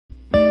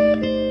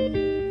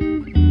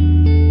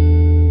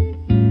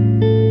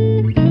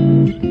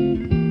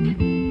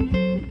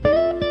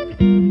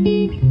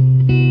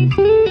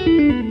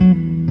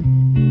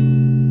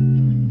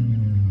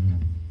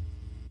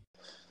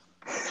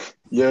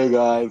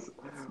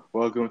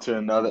Welcome to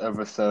another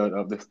episode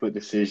of the Split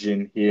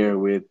Decision here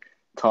with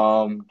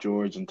Tom,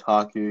 George, and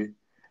Taku.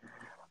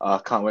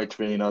 Can't wait to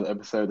bring you another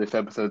episode. This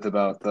episode's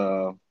about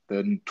the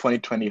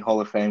 2020 Hall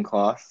of Fame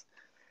class.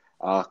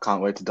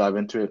 Can't wait to dive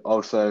into it.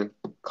 Also,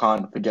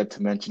 can't forget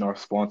to mention our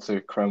sponsor,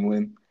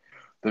 Kremlin.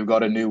 They've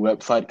got a new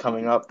website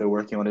coming up. They're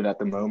working on it at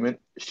the moment.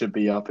 It should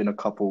be up in a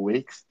couple of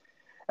weeks.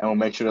 And we'll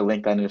make sure to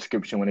link that in the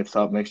description when it's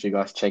up. Make sure you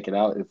guys check it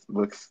out.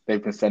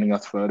 They've been sending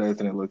us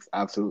photos and it looks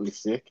absolutely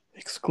sick.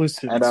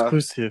 Exclusive. And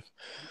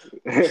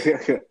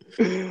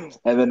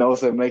then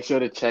also make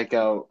sure to check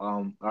out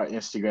our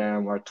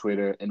Instagram, our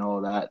Twitter, and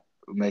all that.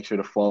 Make sure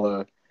to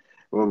follow.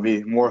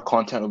 More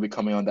content will be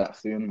coming on that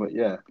soon. But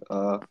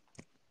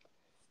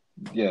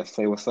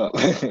say what's up.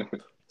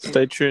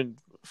 Stay tuned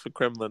for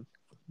Kremlin,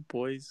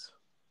 boys.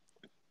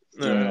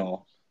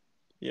 All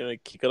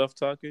right. Kick it off,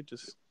 Taku.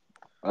 Just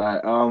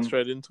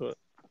straight into it.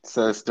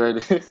 So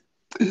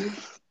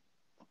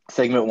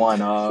segment one.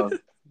 Bro.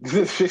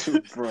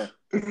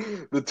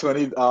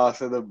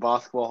 The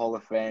Basketball Hall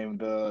of Fame,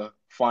 the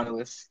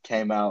finalists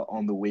came out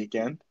on the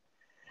weekend,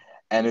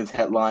 and it's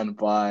headlined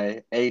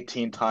by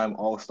 18-time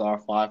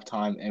All-Star,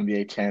 5-time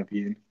NBA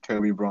champion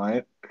Kobe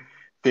Bryant,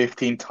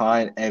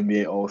 15-time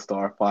NBA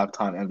All-Star,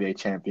 5-time NBA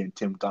champion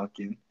Tim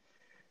Duncan,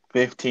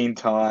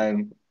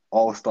 15-time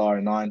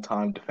All-Star,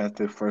 9-time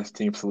defensive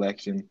first-team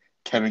selection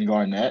Kevin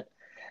Garnett,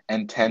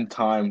 and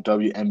 10-time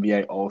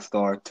WNBA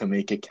All-Star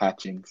Tamika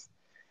Catchings.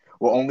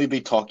 We'll only be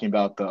talking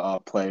about the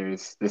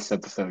players this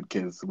episode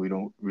because we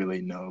don't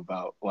really know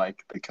about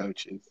the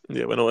coaches.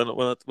 Yeah,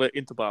 we're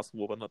into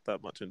basketball, but not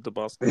that much into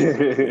basketball.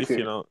 If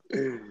you know,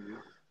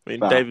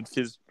 David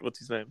Fizz, what's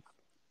his name?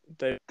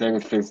 David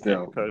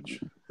Fizdale, coach,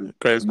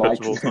 greatest coach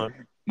of all time.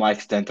 My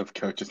extent of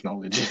coach's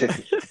knowledge.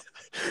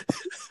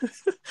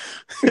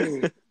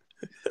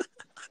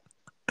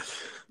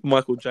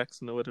 Michael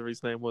Jackson or whatever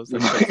his name was.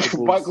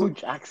 Michael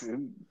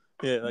Jackson.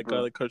 Yeah, that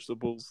guy that coached the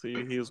Bulls.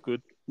 He was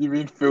good. You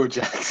mean Phil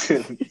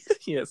Jackson?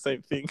 Yeah,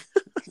 same thing.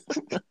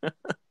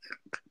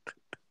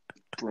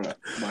 Bruh,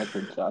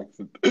 Michael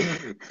Jackson.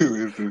 Who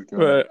is this guy?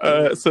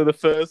 Right. So the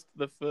first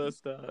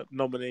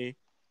nominee,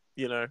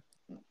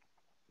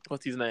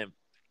 what's his name?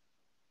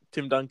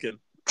 Tim Duncan.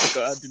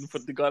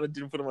 The guy that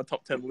didn't put on my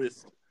top 10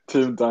 list.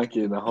 Tim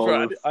Duncan, the Hall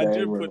of Fame. I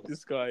didn't put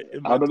this guy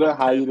in my I don't know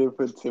how 10, you didn't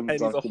put Tim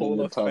Duncan in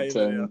your top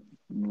 10.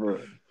 Bro,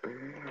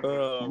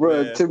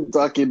 Tim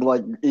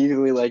Duncan,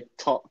 easily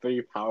top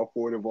 3 power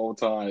forward of all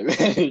time.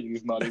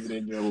 He's not even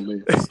in your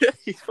list.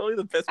 He's probably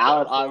the best.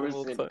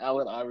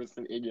 Allen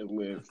Iverson in your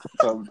list.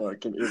 Tim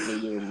Duncan is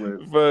in your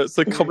list. Bro,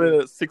 so coming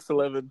in at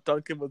 6'11",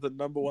 Duncan was the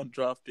number 1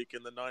 draft pick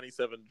in the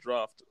 '97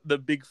 draft. The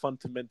big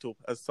fundamental,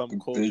 as some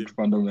call him. Big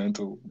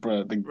fundamental,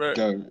 bro.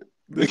 GOAT.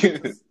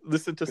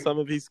 Listen to some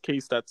of his key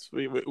stats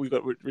we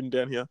got written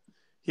down here.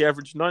 He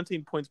averaged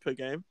 19 points per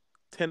game,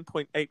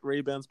 10.8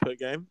 rebounds per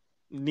game,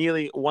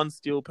 nearly 1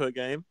 steal per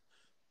game,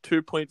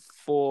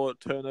 2.4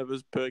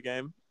 turnovers per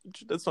game.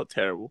 That's not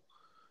terrible.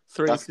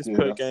 3 assists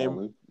per game,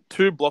 solid.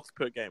 2 blocks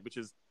per game, which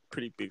is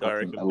pretty big, I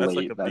reckon. That's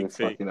like a big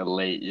feat. Fucking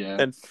elite, yeah.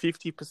 And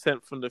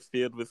 50% from the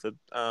field with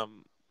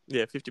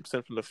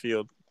 50% from the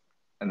field.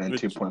 And then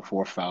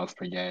 2.4 fouls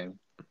per game.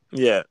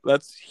 Yeah,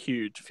 that's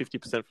huge.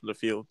 50% from the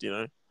field,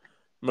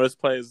 Most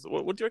players,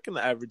 what do you reckon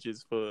the average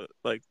is for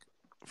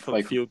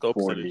field goal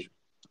 40, percentage?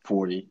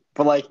 40.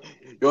 But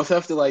you also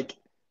have to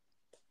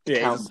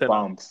count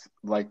bumps,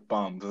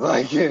 bumps.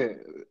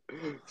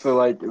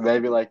 So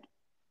maybe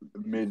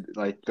mid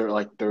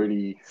they're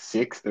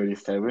 36,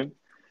 37.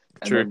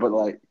 True. And then,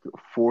 but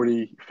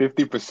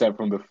 50%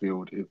 from the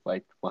field is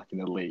fucking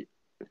elite.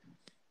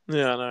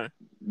 Yeah, I know.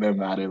 No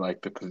matter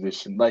the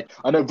position. I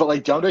know,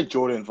 but DeAndre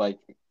Jordan's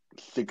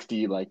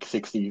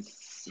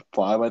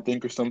 65, I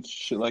think, or some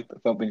shit like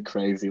that. Something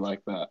crazy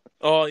like that.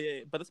 Oh yeah,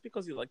 but it's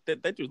because they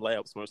do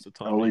layups most of the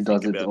time. All he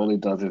does is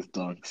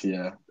dunks,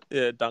 yeah.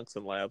 Yeah, dunks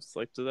and layups.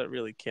 Does that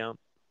really count?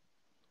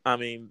 I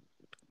mean,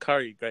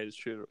 Curry's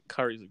the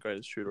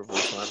greatest shooter of all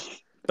time.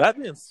 That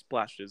man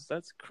splashes.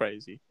 That's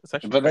crazy. It's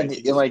actually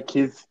crazy. Then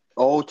his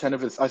all 10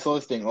 of his, I saw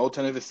this thing. All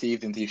 10 of his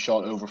seasons, he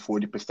shot over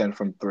 40%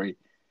 from 3.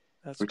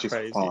 That's which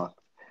crazy. Is far.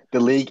 The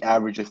league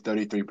average is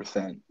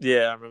 33%.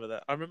 Yeah, I remember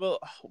that. I remember,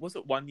 was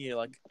it one year,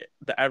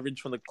 the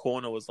average from the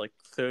corner was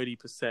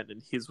 30%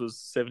 and his was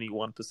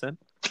 71%?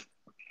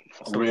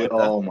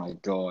 Oh my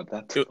God.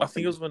 I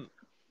think it was when,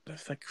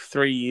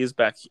 3 years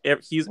back,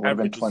 his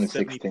average was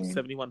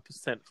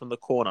 71% from the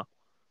corner.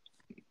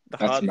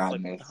 That's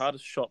madness. The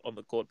hardest shot on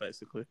the court,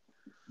 basically.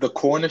 The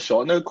corner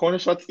shot? No, corner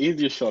shot's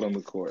easiest shot on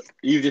the court.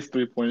 Easiest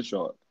 3-point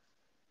shot.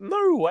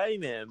 No way,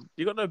 man.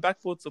 You got no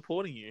backboard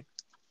supporting you.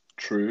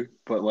 True,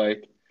 but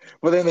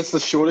then it's the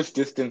shortest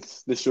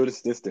distance.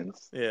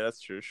 Yeah, that's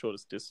true.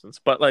 Shortest distance,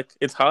 but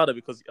it's harder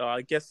because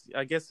I guess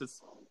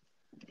it's.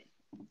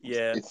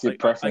 Yeah, it's your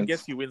preference. I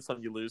guess you win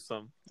some, you lose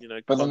some.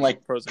 But then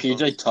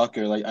PJ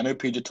Tucker, I know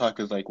PJ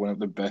Tucker is one of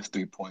the best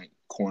 3-point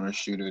corner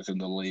shooters in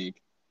the league.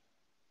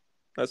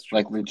 That's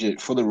true.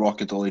 Legit for the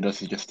Rockets, all he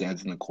does is just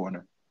stands in the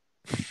corner.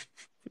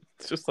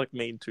 It's just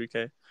me in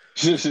 2K.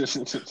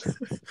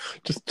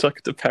 Just chuck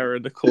it to Para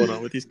in the corner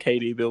with his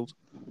KD build.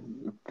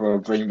 Bro,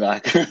 bring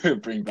back Bro,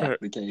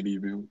 the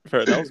KD bill.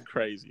 bro, that was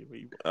crazy.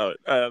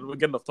 We're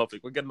getting off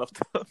topic. We're getting off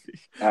topic.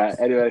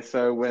 Anyway,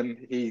 so when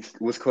he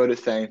was quoted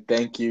saying,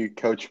 "Thank you,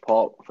 Coach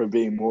Pop, for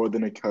being more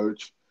than a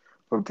coach,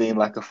 for being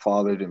like a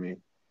father to me."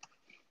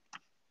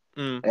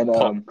 And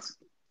Pop.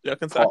 Yeah, I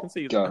can Pop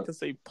see. I go. can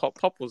see. Pop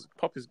is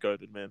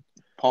goated, man.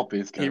 Pop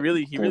is He go.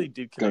 really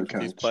did Go connect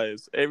with his coach.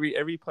 players.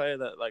 Every player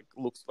that like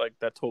looks like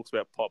that talks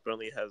about Pop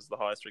only has the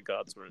highest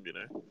regards for him. You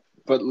know,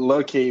 But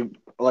low key,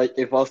 like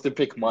if I was to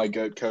pick my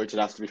goat coach, it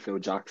has to be Phil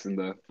Jackson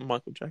though.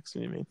 Michael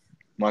Jackson. You mean?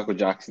 Michael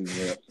Jackson,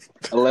 yeah.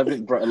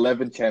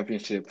 11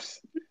 championships.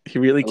 He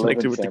really 11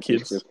 connected with the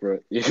kids. championships, bro.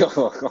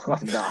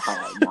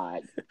 Nah.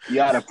 You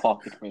got a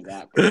pocket for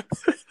that, bro.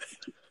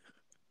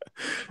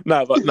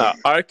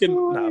 I reckon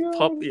Oh my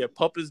Pop. God. Yeah,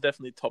 Pop is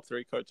definitely top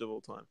 3 coach of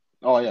all time.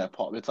 Oh yeah,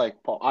 Pop. It's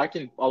like Pop.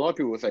 A lot of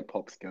people would say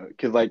Pop's goat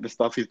because like the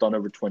stuff he's done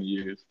over 20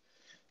 years,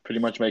 pretty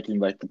much making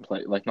like the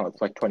play, like not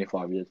it's like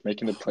 25 years,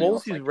 making the What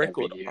was playoffs his like every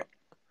record? year.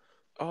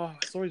 Oh, I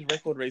saw his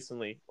record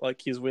recently.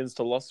 Like his wins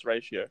to loss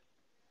ratio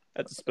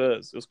at the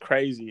Spurs. It was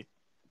crazy.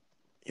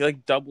 He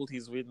like doubled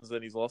his wins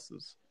and his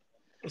losses,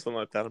 or something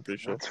like that. I'm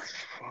pretty sure. That's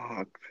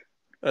fucked.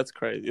 That's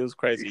crazy. It was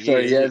crazy.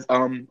 So he has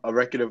a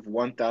record of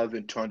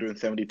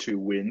 1,272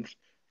 wins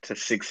to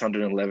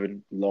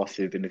 611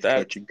 losses in his that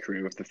coaching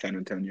career with the San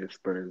Antonio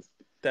Spurs.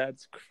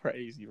 that's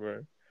crazy,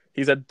 bro.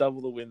 He's had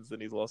double the wins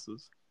than his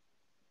losses.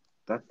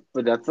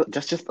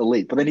 That's just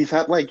elite. But then he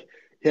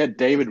had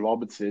David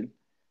Robertson.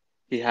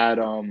 He had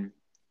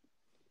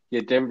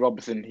David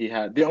Robertson. He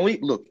had the only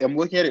look. I'm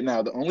looking at it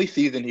now. The only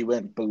season he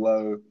went It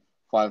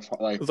was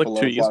like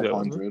below 2 years ago,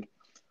 wasn't it? 500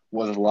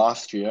 was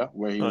last year,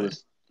 where he Oh yeah.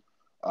 was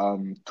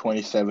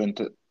 27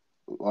 to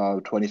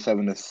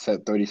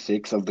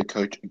 36 of the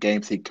coach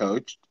games he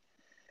coached,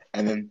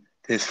 and then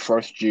his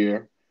first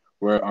year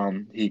where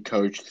he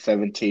coached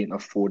 17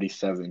 of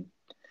 47.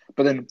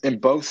 But then in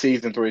both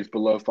seasons where he's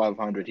below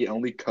 500, he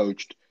only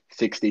coached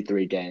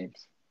 63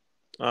 games.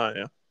 Oh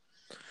yeah.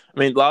 I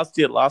mean, last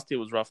year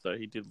was rough though.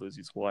 He did lose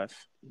his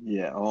wife.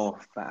 Yeah, oh,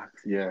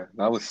 facts. Yeah,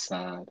 that was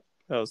sad.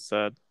 That was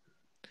sad.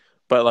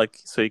 But like,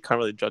 so you can't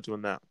really judge him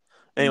on that.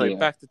 Anyway, Yeah,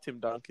 back to Tim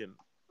Duncan.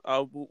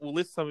 We'll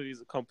list some of his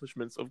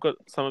accomplishments. I've got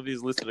some of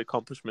his listed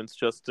accomplishments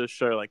just to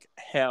show like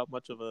how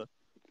much of a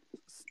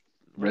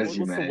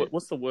resume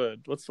what's the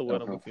word? What's the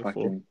word of I'm a looking for?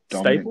 fucking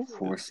dominant Staple?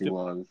 force he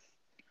was.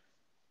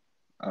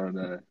 I don't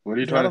know. What are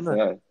you Yeah, I trying don't to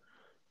know. say?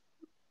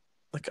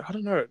 Like I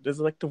don't know. There's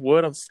like the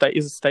word on state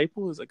is a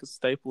staple. Is like a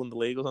staple in the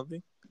league or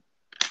something.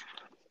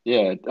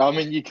 Yeah, I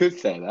mean, you could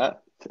say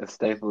that. A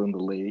staple in the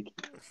league.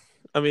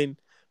 I mean,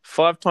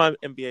 5-time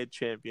NBA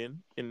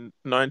champion in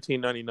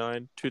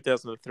 1999,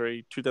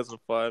 2003,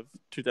 2005,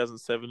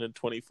 2007, and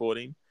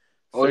 2014.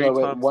 Oh yeah, Three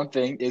wait. times. One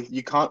thing is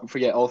you can't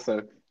forget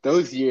also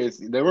those years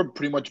they were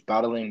pretty much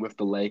battling with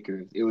the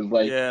Lakers.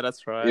 Yeah,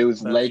 that's It right.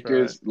 was That's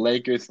right.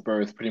 Lakers,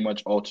 Spurs pretty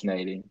much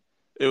alternating.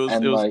 It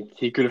And was like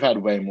he could have had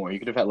way more. He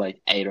could have had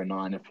like 8 or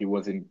 9 if he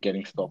wasn't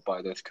getting stopped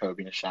by those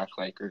Kobe and Shaq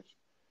Lakers.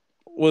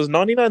 Was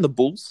 99 the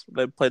Bulls?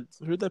 They played.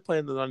 Who did they play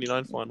in the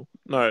 99 final?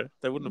 No,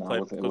 they wouldn't have No,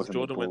 played it because wasn't the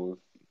Jordan went. Bulls.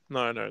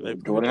 No. Who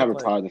did Jordan they had play?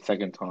 retired the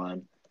second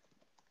time.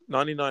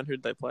 99. Who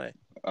did they play?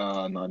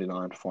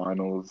 99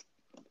 finals.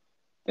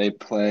 They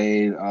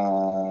played wait,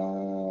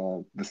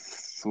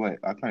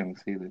 I can't even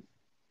see this.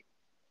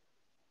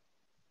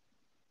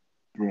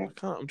 I Bro.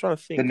 can't. I'm trying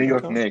to The think. New I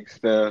York can't. Knicks.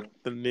 The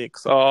The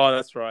Knicks. Oh,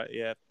 that's right.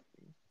 Yeah,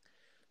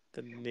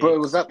 the Bro,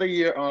 was Knicks. that the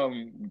year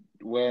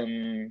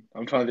when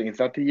I'm trying to think, is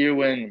that the year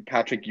when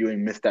Patrick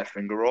Ewing missed that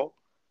finger roll?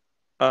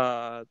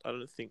 I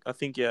don't think. I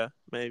think yeah,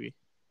 maybe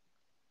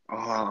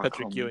Oh,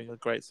 Patrick come Ewing, a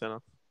great center.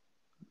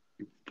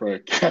 bro,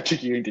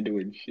 Patrick Ewing didn't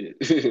win shit.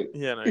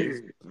 Yeah, no,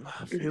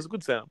 he was a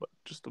good center, but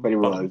just a But he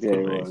was, bum. yeah,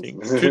 he Couldn't do was.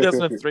 anything.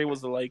 2003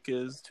 was the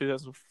Lakers.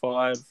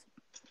 2005,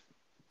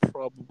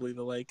 probably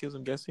the Lakers.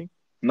 I'm guessing.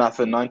 Nah,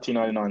 so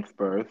 1999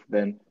 Spurs,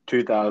 then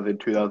 2000,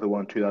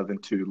 2001,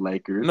 2002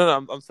 Lakers.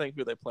 I'm saying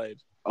who they played.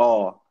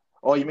 Oh,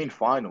 oh, you mean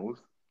finals?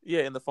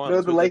 Yeah, in the No,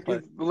 finals, who did they play?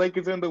 The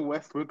Lakers are in the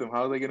West with them.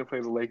 How are they going to play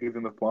the Lakers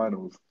in the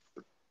finals?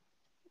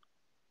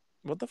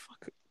 What the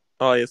fuck?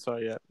 Oh yeah,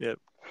 sorry, yeah,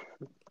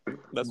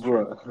 that's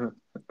true. Bro.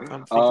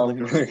 I'm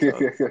thinking like a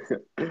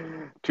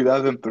retard.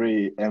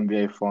 2003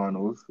 NBA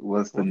Finals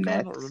was the Why can I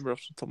not Nets. remember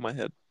off the top of my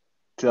head?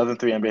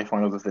 2003 NBA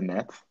Finals was the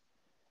Nets.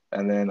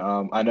 And then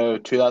I know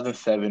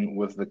 2007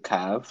 was the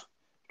Cavs.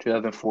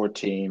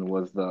 2014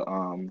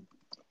 The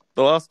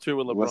last two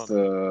were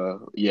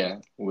LeBron.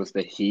 was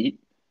the Heat.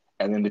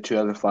 And then the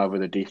 2005 were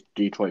the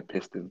Detroit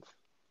Pistons.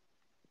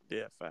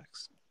 Yeah,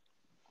 facts.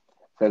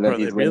 So then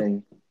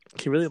Bro,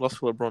 he really lost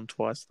for LeBron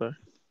twice though.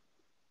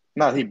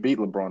 No, he beat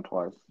LeBron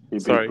twice. He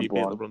beat Sorry, he beat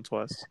LeBron. LeBron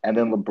twice. And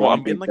then Well, I'm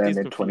LeBron getting beat like them these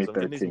in confused. I'm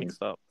getting these 2013.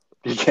 mixed up.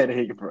 You get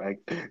it, bro.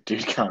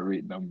 Dude can't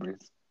read numbers.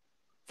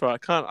 Bro, I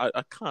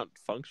can't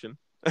function.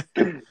 But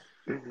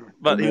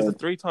And he was a then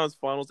 3 times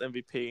Finals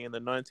MVP in the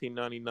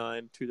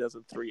 1999,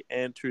 2003,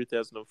 and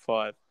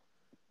 2005.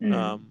 mm,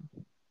 Um,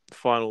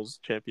 finals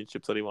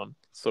championships that he won.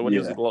 So when he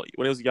was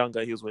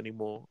younger, he was winning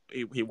more.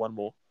 He won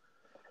more.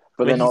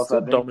 But then he's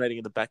also, still dominating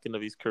in the back end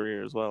of his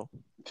career as well.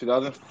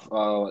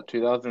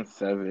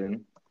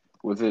 2007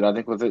 was it? I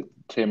think was it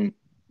Tim?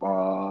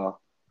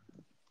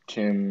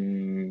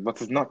 What's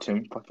his not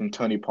Tim? Fucking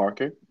Tony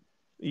Parker.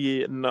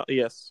 Yeah. No.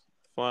 Yes.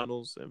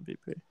 Finals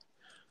MVP.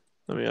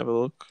 Let me have a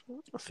look.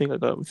 I think we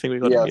got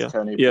it. Yeah,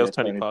 Yeah. it was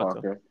Tony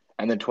Parker.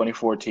 And then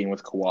 2014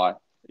 was Kawhi.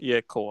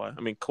 Yeah, Kawhi.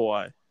 I mean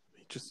Kawhi.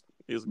 He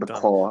was The gun.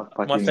 claw.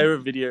 My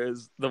favorite video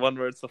is the one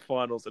where it's the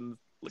finals and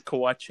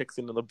Kawhi checks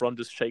in and LeBron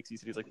just shakes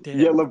his head. He's like, damn.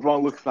 Yeah,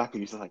 LeBron looks back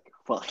and he's just like,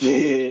 fuck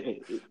yeah.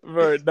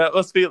 Bro, you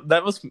must be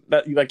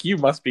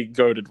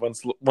goated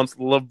once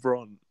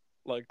LeBron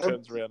like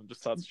turns around and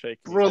just starts shaking.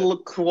 Bro,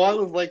 look, Kawhi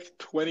was like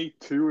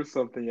 22 or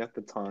something at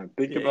the time.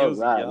 Think about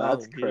that. Young.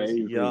 That's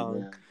crazy.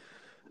 Man.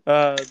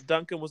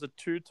 Duncan was a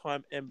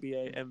 2-time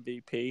NBA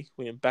MVP,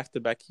 winning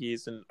back-to-back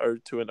years in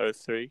 02 and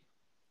 03.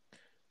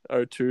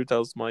 02, that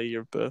was my year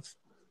of birth.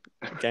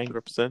 Gang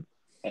represent.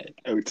 Hey,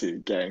 02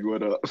 gang,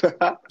 what up?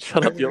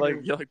 Shut up! You're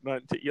like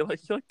 19. You're like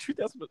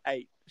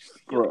 2008.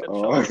 Bro,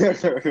 oh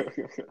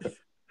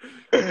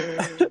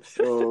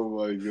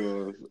my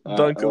god.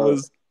 Duncan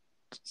was.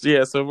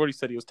 Yeah, so I've already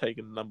said he was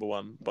taken number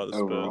one by the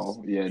Spurs.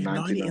 Overall, yeah,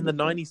 in the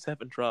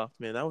 97 draft,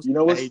 man. That was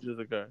ages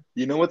ago.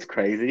 You know what's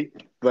crazy?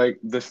 Like,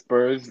 the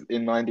Spurs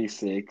in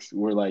 96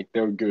 were like,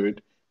 they were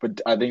good, but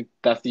I think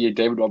that's the year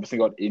David Robinson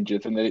got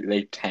injured and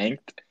they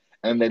tanked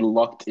and they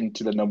locked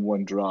into the number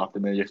one draft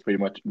and they just pretty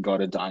much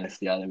got a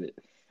dynasty out of it.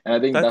 And I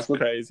think that's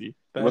crazy.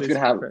 What's going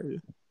to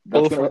happen?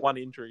 All from one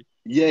injury.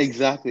 Yeah,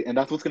 exactly. And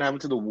that's what's gonna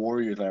happen to the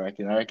Warriors, I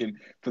reckon.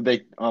 So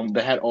they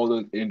had all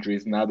those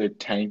injuries, now they're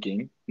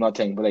tanking. Not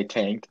tanking, but they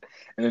tanked.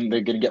 And then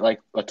they're gonna get like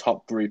a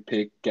top 3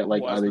 pick, get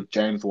like either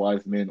James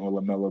Wiseman or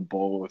LaMelo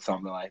Ball or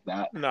something like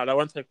that. No, they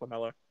won't take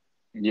LaMelo.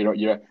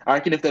 I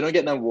reckon if they don't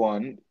get number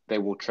one, they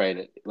will trade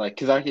it. Like,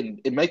 because I reckon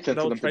it makes sense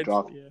for them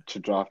to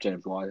draft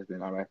James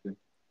Wiseman, I reckon.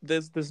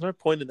 There's no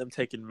point in them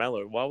taking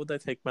Melo. Why would they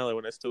take Melo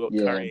when they still got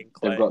Curry and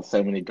Clay? They've got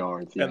so many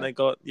guards, and they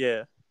got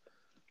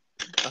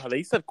they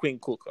used to have Quinn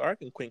Cook. I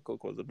reckon Quinn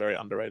Cook was a very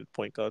underrated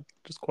point guard,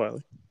 just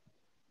quietly.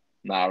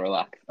 Nah,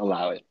 relax.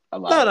 Allow it.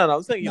 No.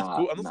 I'm saying he's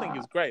good. I'm not saying he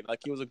was great. Like,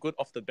 he was a good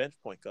off the bench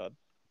point guard.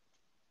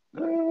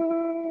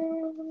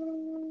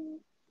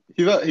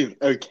 He's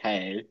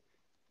okay.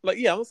 Like,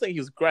 yeah, I'm not saying he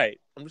was great.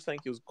 I'm just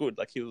saying he was good.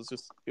 Like, he was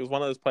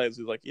one of those players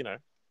who's like, he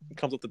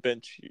comes off the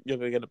bench, you're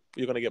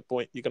gonna get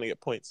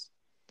points.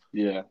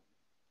 Yeah.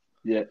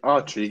 Yeah.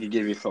 Oh, true. He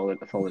gave you a solid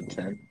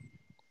 10.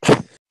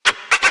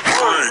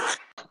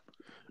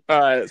 All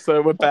right,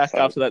 so we're back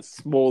after that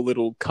small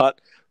little cut.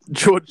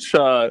 George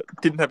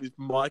didn't have his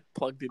mic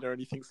plugged in or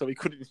anything, so he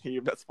couldn't hear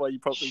him. That's why you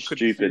probably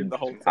couldn't hear him the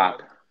whole time.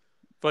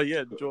 But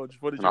yeah, George,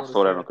 what did you want to say? I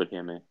thought everyone could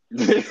hear me.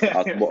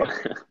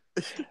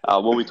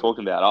 What were we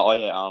talking about?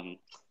 I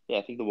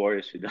think the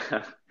Warriors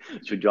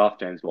should draft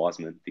James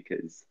Wiseman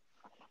because,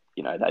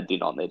 they do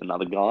not need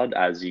another guard,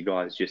 as you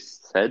guys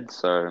just said.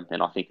 So,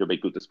 and I think it'll be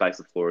good to space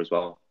the floor as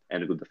well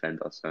and a good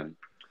defender. So,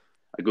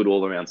 a good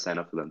all-around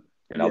center for them.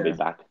 And I'll be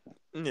back.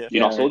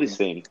 Yeah. I saw this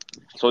thing.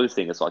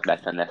 It's like they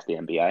finessed the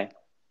NBA.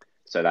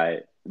 So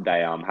they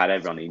had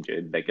everyone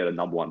injured. They get a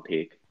number one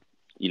pick,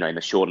 in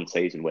a shortened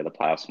season where the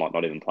playoffs might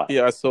not even play.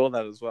 Yeah, I saw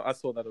that as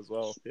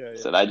well. Yeah.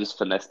 So they just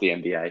finessed the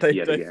NBA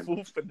yet again. They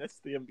full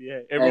finessed the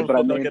NBA. Everyone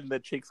thought they were getting their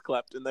cheeks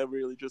clapped, and they were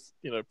really just,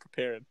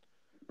 preparing.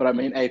 But I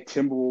mean,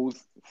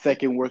 Timberwolves,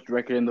 second worst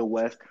record in the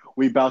West.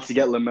 We about to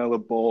get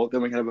LaMelo Ball.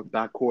 Then we're gonna have a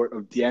backcourt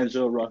of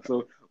D'Angelo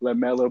Russell,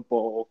 LaMelo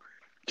Ball,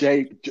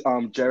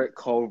 Jarrett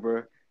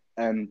Culver,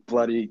 and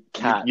bloody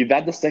Cat. You've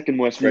had the second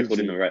worst record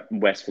in the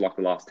West for like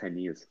the last 10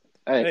 years.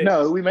 Hey,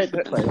 no, we made the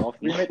playoffs.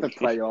 We made the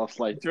playoffs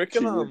like do you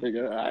reckon, 2 years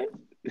ago, right?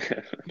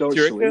 Do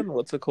you reckon,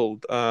 what's it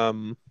called?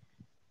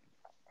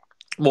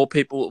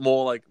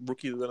 More like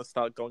rookies are going to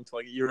start going to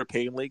like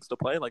European leagues to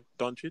play, like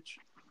Doncic?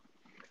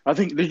 I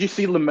think, did you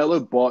see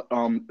LaMelo bought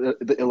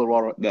the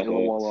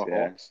Illawarra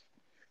Hawks?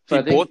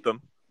 So he bought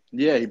them?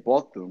 Yeah, he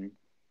bought them.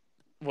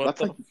 That's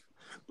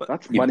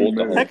money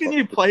move. How can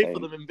you play for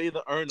them and be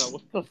the owner?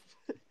 What the?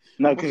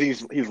 No, because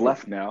he's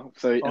left now.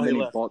 So and then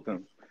he bought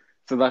them.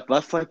 So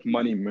that's like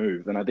money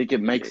moves, and I think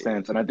it makes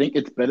sense. And I think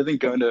it's better than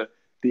going to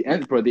the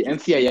end. Bro, the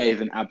NCAA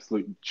is an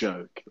absolute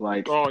joke.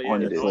 Like,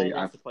 honestly, no one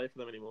wants to play for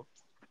them anymore.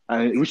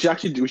 And we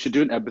should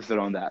do an episode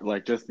on that.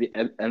 Like, just the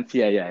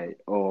NCAA.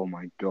 Oh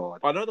my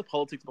god. I know the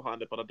politics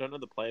behind it, but I don't know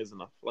the players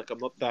enough. Like, I'm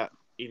not that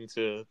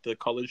into the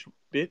college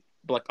bit.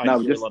 But like, I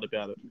hear a lot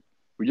about it.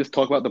 We just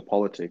talk about the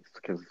politics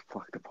because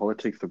the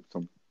politics of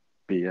some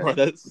BS. Right,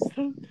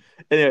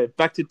 anyway,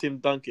 back to Tim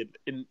Duncan.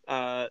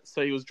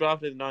 So he was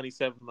drafted in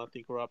 97, I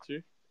think we're up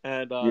to.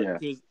 And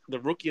he was the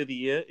rookie of the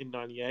year in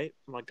 98,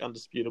 like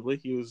undisputably.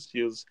 He was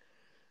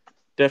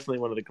definitely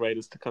one of the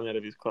greatest to come out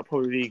of his class,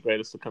 probably the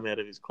greatest to come out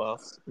of his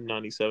class in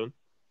 97.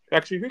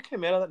 Actually, who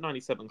came out of that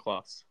 97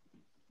 class?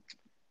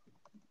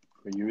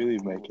 Are you really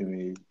making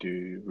me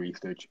do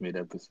research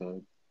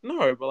mid-episode?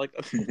 No, but like,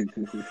 I'm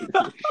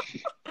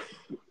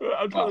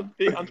trying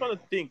to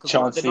think.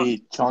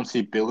 Chauncey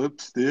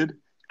Billups, dude.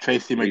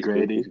 Tracy He's good.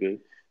 McGrady. He's good.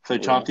 So Yeah.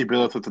 Chauncey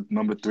Billups was the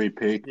number 3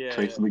 pick. Yeah,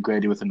 Tracy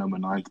McGrady was the number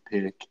 9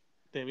 pick.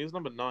 Damn, he was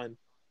number 9.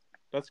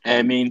 That's And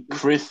I crazy. mean,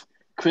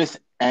 Chris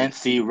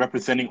Anstey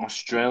representing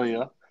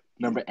Australia,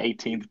 number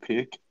 18th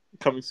pick.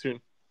 Coming soon.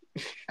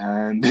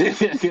 And I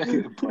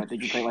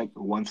think he played like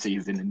one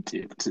season and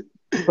tipped.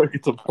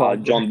 It's a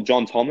plan.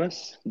 John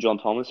Thomas. John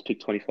Thomas,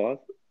 pick 25.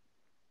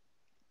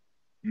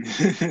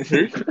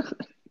 Who?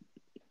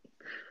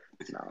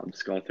 No, I'm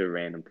just going through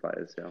random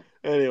players. Yeah,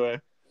 Anyway,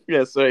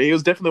 yeah. So he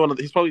was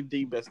definitely he's probably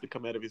the best to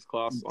come out of his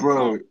class.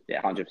 Bro,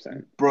 yeah,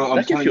 100%. bro, I'm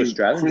There's actually a telling few you,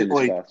 Australians in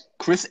this class.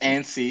 Chris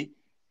Anstey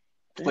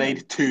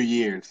played 2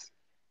 years.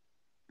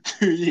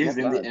 2 years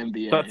in the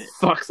NBA. That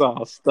sucks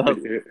ass. Who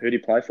do you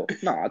play for?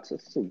 No, it's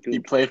still good. He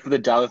played for the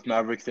Dallas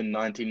Mavericks in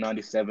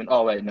 1997.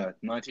 Oh, wait, no.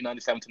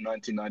 1997 to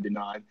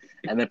 1999.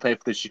 And then played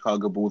for the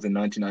Chicago Bulls in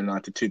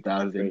 1999 to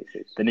 2000.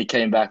 Then he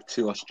came back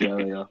to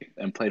Australia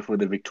and played for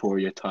the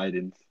Victoria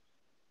Titans.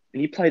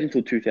 And he played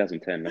until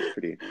 2010. That's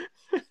pretty...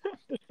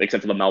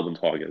 Except for the Melbourne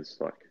Tigers.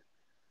 Like,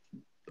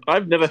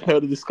 I've never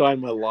heard of this guy in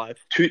my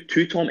life.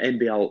 Two-time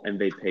NBL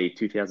MVP,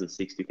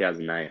 2006,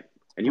 2008.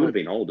 And you would have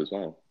been old as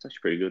well. It's actually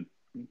pretty good.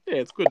 Yeah,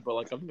 it's good, but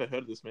like I've never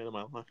heard of this man in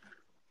my life.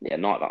 Yeah,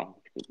 not at all.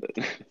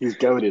 He's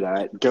goated, all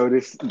right?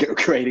 Greatest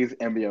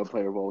NBL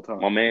player of all time.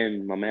 My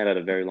man had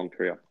a very long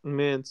career.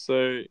 Man,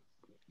 so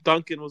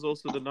Duncan was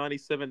also the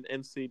 97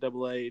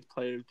 NCAA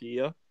Player of the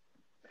Year.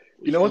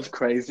 You know what's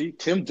crazy?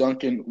 Tim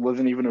Duncan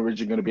wasn't even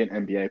originally going to be an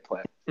NBA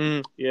player.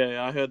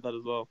 Yeah, I heard that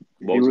as well.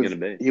 What was he going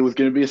to be? He was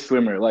going to be a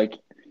swimmer. Like,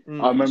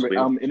 I remember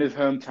Swim. in his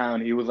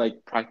hometown, he was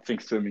like practicing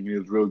swimming. He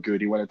was real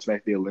good. He wanted to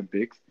make the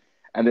Olympics.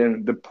 And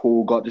then the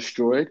pool got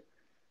destroyed.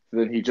 So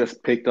then he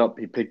picked up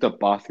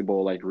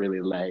basketball like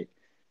really late.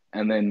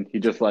 And then he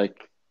just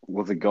like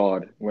was a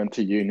god, went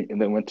to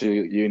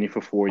uni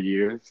for 4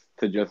 years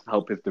to just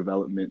help his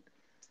development.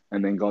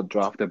 And then got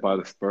drafted by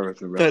the Spurs.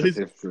 The rest is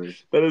history.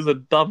 That is the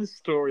dumbest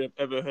story I've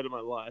ever heard in my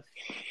life.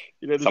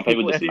 You know, Some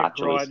people just out here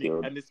naturally grinding,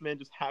 skilled. and this man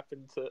just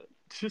happened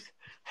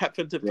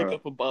to pick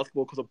up a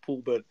basketball because a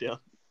pool burnt down.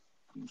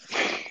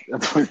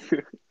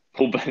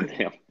 Pull back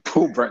down.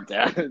 Pool burnt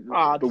down.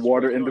 The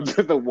water in the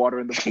pool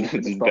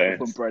didn't stop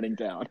from burning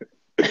down.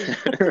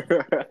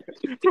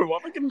 Bro, why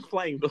am I getting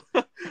flamed?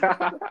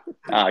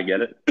 I get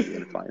it.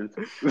 Flames.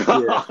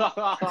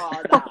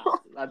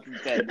 That's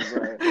insane,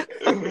 bro.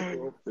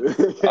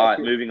 All right,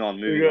 moving on.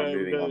 Yeah,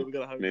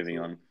 Moving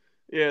so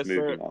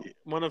on.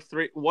 one of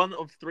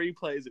three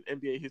players in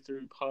NBA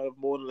history part of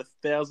more than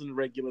 1,000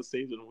 regular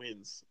season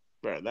wins.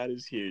 Bro, that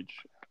is huge.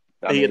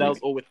 I mean, that was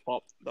all with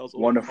Pop. That was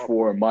all one with of Pop.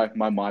 4.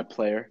 My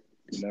player,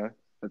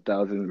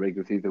 1,000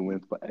 regular season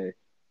wins, but hey,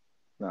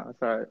 no,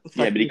 it's alright.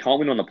 Yeah, but he can't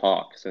win on the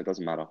park, so it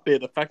doesn't matter. Yeah,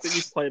 the fact that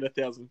he's played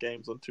 1,000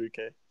 games on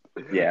 2K.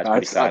 Yeah, it's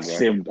pretty sad,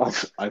 bro.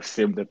 I've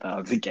simmed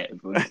 1,000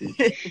 games.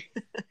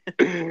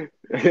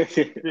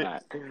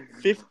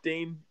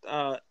 15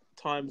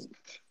 times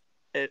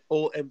at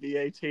all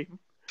NBA team.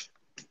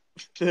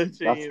 13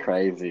 That's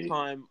crazy.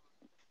 time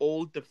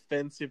all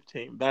defensive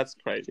team. That's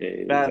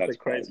crazy. Yeah, that's a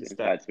crazy stat.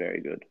 That's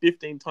very good.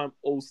 15-time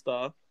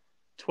All-Star,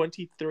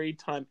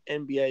 23-time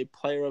NBA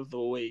Player of the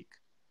Week.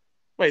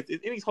 Wait,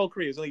 in his whole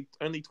career, it's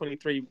only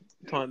 23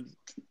 times.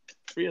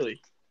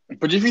 Really?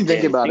 But if you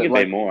think about it,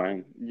 like, more,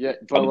 eh? Yeah,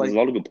 but there's a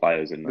lot of good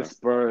players in there. The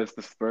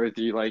Spurs,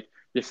 you're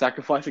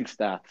sacrificing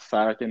stats. So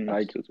I reckon,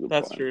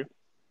 that's true.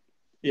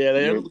 Yeah,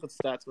 they only look at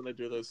stats when they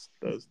do those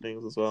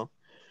things as well.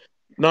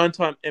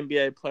 9-time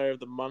NBA Player of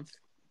the Month,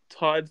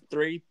 tied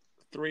three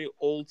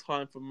all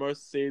time for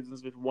most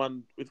seasons with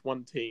one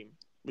team,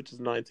 which is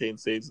 19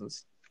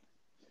 seasons.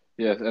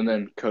 Yes, and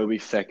then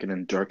Kobe's second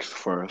and Dirk's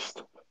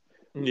first.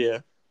 Yeah,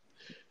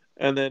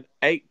 and then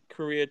 8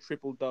 career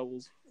triple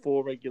doubles,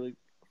 4 regular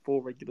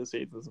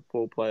seasons and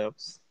 4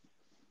 playoffs.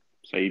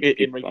 So in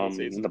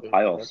the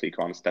playoffs, he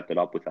kind of stepped it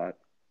up with that.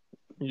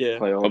 Yeah,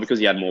 or because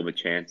he had more of a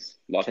chance,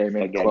 getting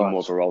more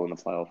of a role in the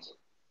playoffs.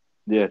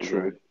 Yeah,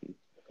 true.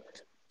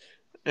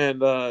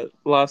 And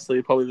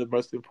lastly, probably the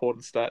most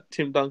important stat,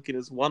 Tim Duncan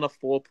is one of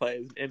 4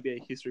 players in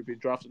NBA history to be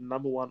drafted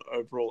number 1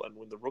 overall and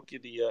win the Rookie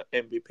of the Year,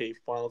 MVP,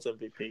 Finals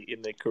MVP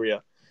in their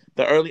career.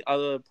 The only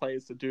other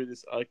players to do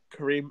this are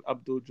Kareem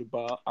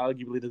Abdul-Jabbar,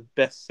 arguably the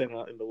best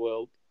center in the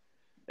world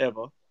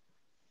ever.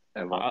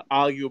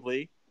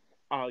 Arguably.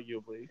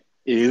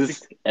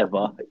 Is.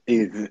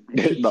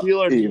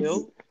 Shaquille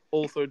O'Neal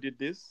also did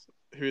this,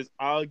 who is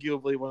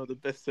arguably one of the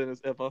best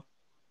centers ever.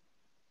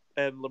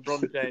 And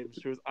LeBron James,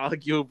 who is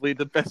arguably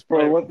the best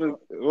player. Bro,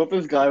 what's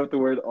this guy with the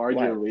word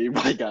arguably?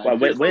 My guy. I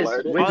don't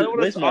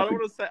want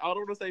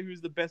to say who's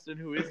the best and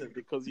who isn't,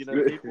 because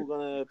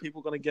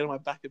people gonna get on my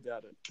back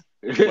about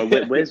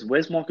it.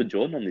 Where's Michael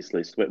Jordan on this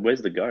list?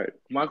 Where's the GOAT?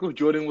 Michael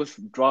Jordan was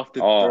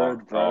drafted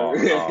third, bro.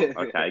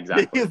 Okay,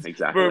 exactly.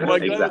 Bro, my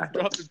guy was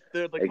drafted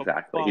third.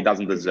 Exactly. He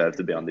doesn't deserve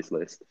to be on this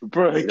list.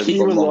 Bro,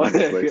 Hakeem was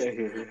first.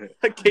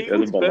 Hakeem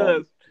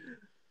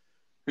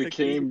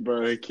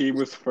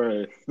was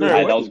first. No,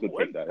 that was a good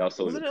pick, though.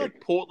 Wasn't it like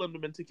Portland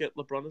meant to get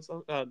LeBron or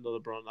something? Not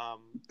LeBron.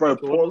 Bro,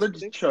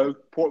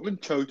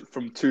 Portland choked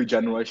from 2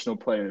 generational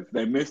players.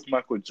 They missed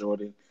Michael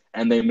Jordan,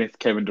 and they missed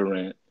Kevin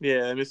Durant.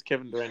 Yeah, I miss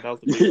Kevin Durant. That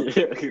was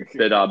the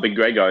big one. But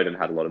Greg Oden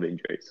had a lot of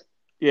injuries.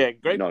 Yeah, You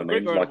Greg. know what I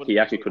Greg mean? Oden Like, would he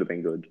have actually been could good.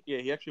 have been good. Yeah,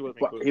 he actually would have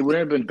been But good. he wouldn't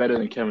have been better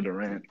than Kevin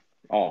Durant.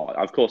 Oh,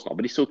 of course not.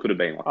 But he still could have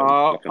been like,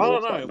 I like an don't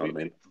all-star. know. You know what I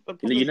mean? The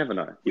problem You is never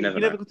know. You he never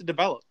never know. got to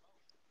develop.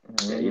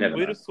 Yeah, you never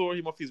We know. just saw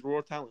him off his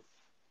raw talent.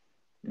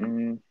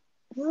 Mm.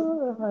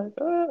 All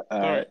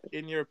right,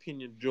 in your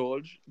opinion,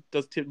 George,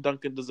 does Tim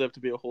Duncan deserve to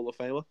be a Hall of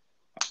Famer?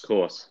 Of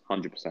course,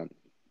 100%.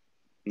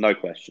 No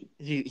question.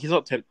 He's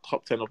not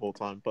top 10 of all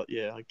time, but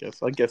yeah, I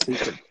guess he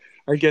can.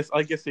 I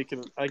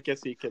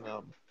guess he can.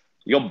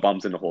 You got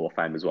bums in the Hall of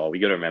Fame as well. We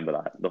got to remember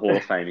that. The Hall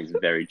of Fame is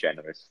very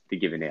generous to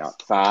giving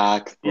out.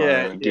 Facts, bro.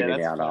 Yeah, Giving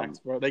that's out, facts,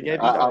 bro. They you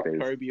gave know, me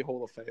inductees. Kobe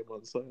Hall of Fame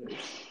one, so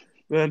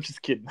I'm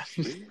just kidding.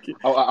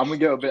 I'm gonna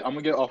get a bit. I'm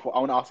gonna get off. I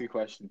want to ask you a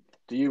question.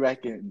 Do you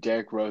reckon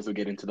Derrick Rose will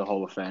get into the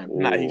Hall of Fame?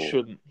 Nah, he Ooh.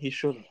 shouldn't. He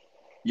shouldn't.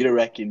 You don't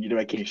reckon? You don't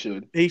reckon he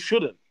should? He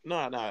shouldn't.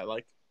 No.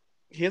 Like,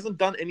 he hasn't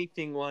done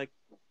anything like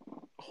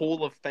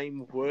Hall of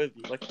Fame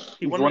worthy. Like,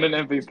 He's won an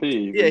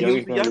MVP. Yeah, the he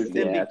was the youngest youngest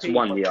MVP. Yeah, it's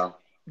 1 year.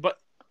 But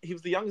he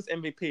was the youngest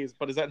MVPs.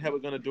 But is that how we're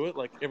going to do it?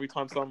 Like, every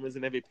time someone is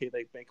an MVP,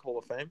 they make Hall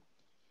of Fame?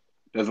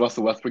 Does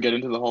Russell Westbrook get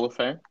into the Hall of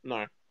Fame?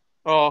 No.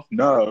 Oh,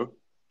 No.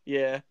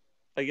 yeah,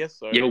 I guess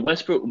so. Yeah, but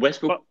Westbrook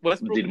Westbrook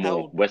did more.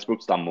 held-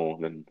 Westbrook's done more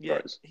than Yeah,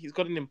 Rose. he's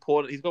got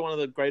one of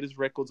the greatest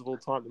records of all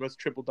time, the most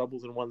triple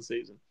doubles in one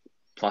season.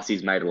 Plus,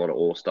 he's made a lot of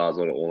All-Stars, a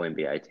lot of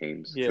All-NBA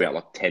teams Yeah. throughout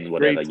like 10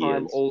 whatever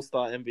Three-time years.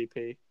 All-Star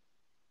MVP.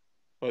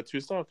 Or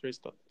 2-star or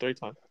 3-star?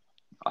 3-time.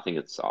 I think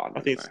it's I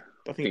think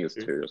think it's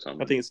 2 or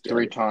something. I think it's 2.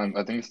 3-time.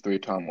 I think it's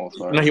 3-time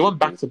All-Star. No, he won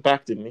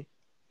back-to-back, didn't he?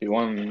 He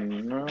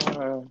won.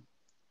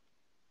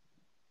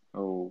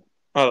 Oh.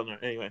 I don't know.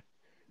 Anyway.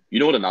 You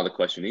know what another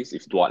question is?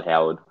 If Dwight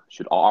Howard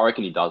should, I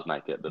reckon he does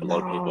make it, but a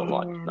lot of people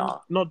are like, nah.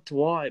 Not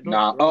Dwight.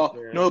 Nah. Oh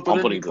no, but I'm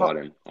then putting you Dwight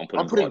can't- in.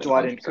 I'm putting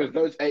Dwight in 100%. because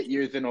those 8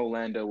 years in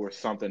Orlando were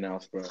something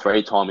else, bro.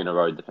 3-time in a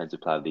row Defensive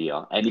Player of the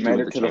Year, and They if he made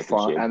wins it the to the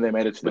final, championship and they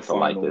made it to the with the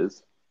finals.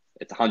 Lakers,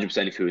 it's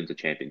 100% if he wins the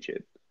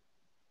championship.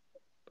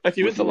 If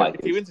he With the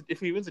Lakers. if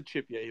he wins a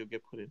chip, yeah, he'll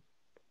get put in.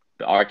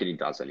 But I reckon he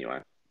does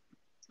anyway.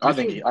 I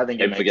think he Don't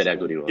makes forget it. how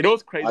good he was. You know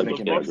what's crazy? I think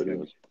he knows how good he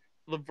was.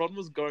 LeBron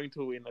was going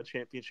to win a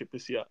championship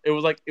this year. It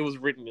was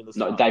written in the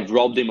No, stars. they've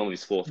robbed him of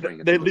his 4th ring.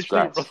 It's They a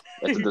literally disgrace.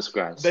 It's a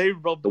disgrace. They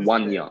robbed The this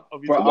 1 man year.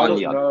 of his Bro, The I 1 don't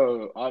year.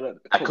 know. I don't.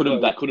 They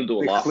couldn't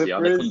do it The last year. They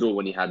Clippers- couldn't do it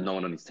when he had no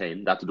one on his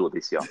team. They had to do it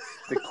this year.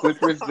 The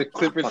Clippers had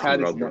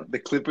Fucking robbed him. the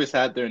Clippers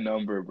had their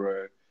number,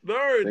 bro.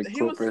 No, The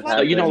he was Clippers slapping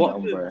had you know their what?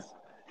 number.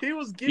 He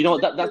was giving You know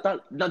it-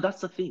 that's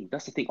the thing.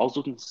 That's the thing. I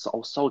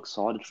was so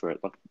excited for it.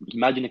 Like,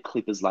 imagine a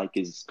Clippers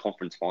Lakers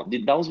conference final.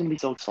 That was going to be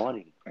so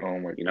exciting. Oh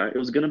my You know, it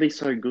was going to be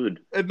so good.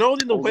 And no one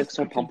in the I was, like, West,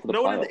 so pumped for the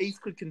no one in playoffs. the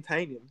East could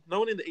contain him. No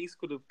one in the East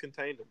could have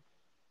contained him.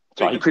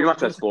 So he pretty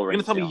much has 4 You're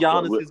rings. gonna tell me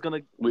now. Giannis is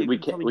gonna? We you're gonna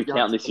tell me count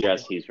Giannis this is year gonna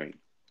as his ring.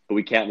 But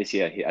we count this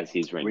year as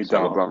his ring. We So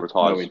don't. LeBron retires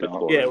No, we with don't.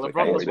 4 Yeah, rings.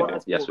 LeBron No, was we one don't.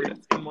 of Yes, four we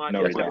rings. do. In my No,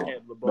 we in my don't.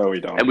 head, LeBron. No, we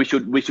don't. And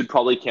we should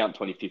probably count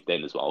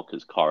 2015 as well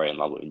because Kyrie and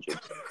Love were injured.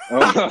 So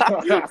I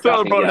think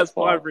LeBron he has has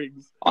 5 5.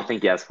 rings. I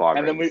think he has 5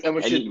 And then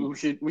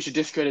rings. we should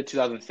discredit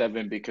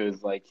 2007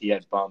 because like he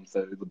had bumps.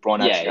 So LeBron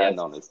Yeah, actually yeah, has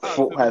no, it's Oh,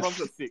 four- so has LeBron's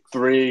got 6.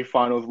 3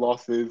 finals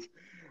losses.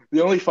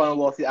 The only final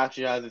loss he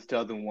actually has is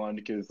 2001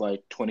 because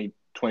like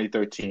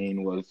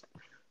 2013 was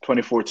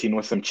 2014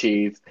 was some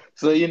cheese.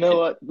 So you know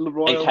what,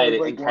 LeBron And only KD, has,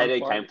 like, and one KD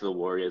final- came to the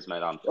Warriors,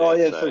 made unfair. Oh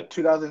yeah, so so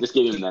 2000, just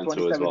give him them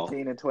two as well.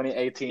 2017 and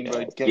 2018, Yeah, bro.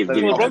 give Get those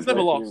him off LeBron's his never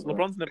record, lost. bro.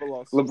 LeBron's never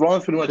lost.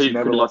 LeBron's pretty much Pretty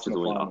never much lost is in the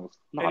the winner. finals.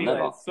 No, Anyway,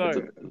 never. so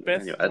It's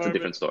best anyway, that's a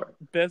different story.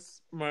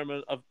 Best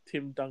moment of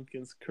Tim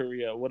Duncan's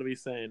career. What are we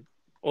saying?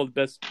 Or the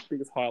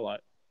biggest highlight?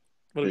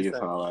 What are we Biggest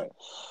saying? highlight.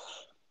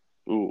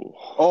 Ooh.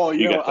 Oh, you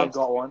You know, go what? I've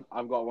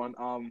first. got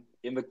one.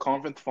 In the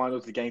conference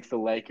finals against the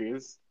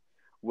Lakers,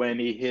 when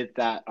he hit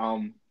that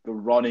the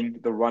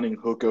running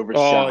hook over Oh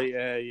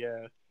Shaq.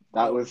 yeah.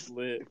 That was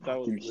lit. That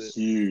was fucking lit.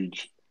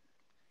 huge.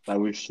 That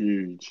was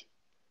huge.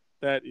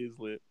 That is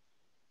lit.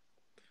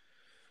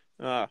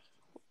 I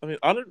mean,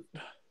 I don't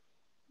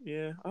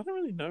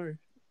really know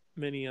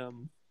many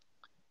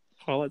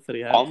highlights that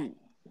he has.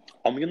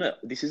 I'm gonna.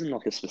 This isn't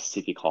like a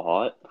specific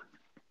highlight.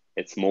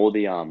 It's more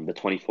the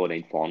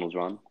 2014 finals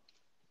run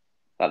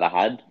that they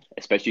had,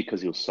 especially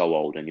because he was so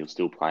old and he was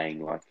still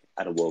playing like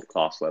at a world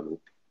class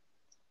level,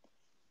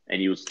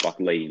 and he was like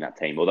leading that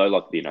team. Although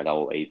like they were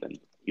all even,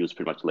 he was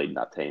pretty much leading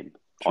that team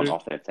on True.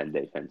 offense and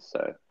defense.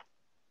 So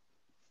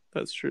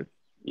That's true.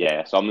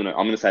 yeah, so I'm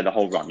gonna say the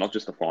whole run, not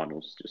just the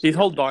finals, just His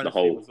whole the dynasty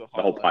whole was a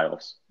the whole highlight.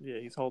 playoffs. Yeah,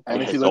 his whole. And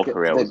Yeah, if you his look whole at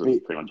career they was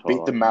pretty much beat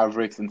the highlight.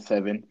 Mavericks in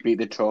 7, beat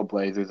the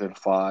Trailblazers in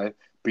 5,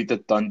 beat the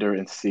Thunder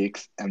in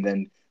 6, and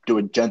then do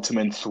a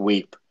gentleman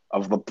sweep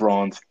of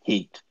LeBron's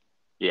Heat.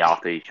 Yeah,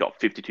 after he shot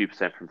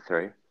 52% from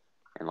 3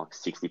 and like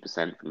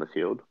 60% from the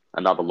field.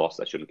 Another loss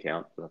that shouldn't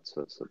count. But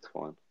that's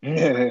fine.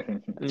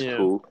 That's Yeah.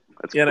 cool.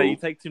 That's Yeah, no, cool. you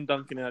take Tim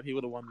Duncan out, he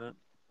would have won that.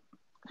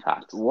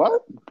 Facts.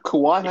 What?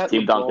 Kawhi If had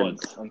Tim LeBron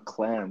Duncan's- on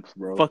clamps,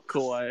 bro. Fuck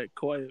Kawhi,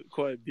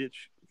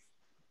 bitch.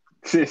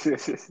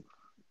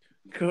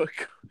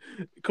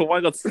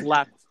 Kawhi got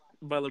slapped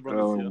by LeBron this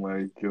Oh year.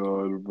 my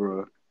god,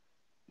 bro.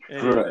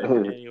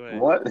 Anyway.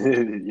 What?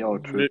 Yo,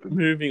 tripping.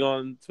 Moving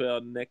on to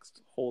our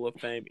next Hall of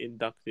Fame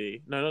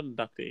inductee. No, not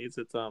inductees.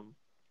 It's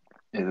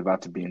Is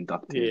about to be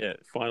inducted. yeah,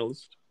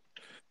 finalist.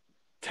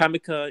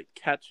 Tamika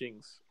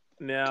Catchings.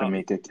 Now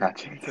Tamika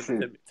catching.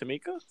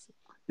 Tamika?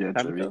 Yeah,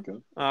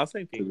 Tamika? Tamika.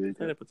 Same thing. Tamika.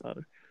 Potato,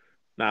 potato.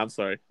 Nah, I'm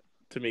sorry.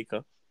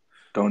 Tamika.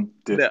 Don't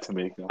diss Now,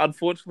 Tamika.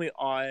 Unfortunately,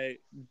 I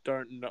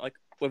don't know. Like,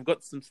 we've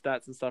got some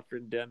stats and stuff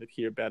written down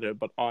here about her,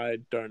 but I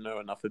don't know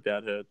enough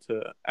about her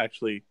to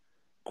actually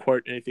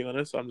quote anything on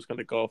her. So I'm just going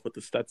to go off what the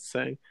stats are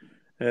saying.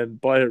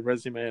 And by her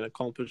resume and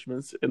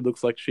accomplishments, it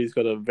looks like she's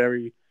got a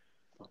very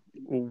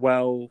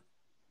well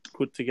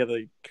put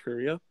together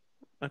career.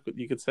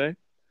 You could say.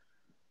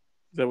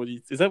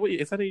 Is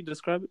that how you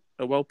describe it?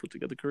 A well put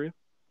together career.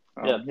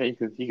 Yeah, you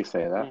could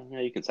say that. Yeah,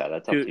 you can say that.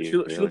 It's up to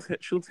you.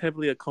 She looks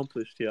heavily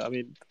accomplished here. I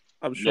mean,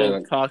 I'm sure Yeah.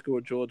 Taku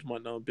or George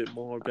might know a bit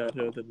more about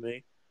her than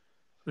me.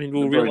 I mean,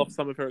 we'll reel off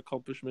some of her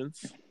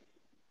accomplishments,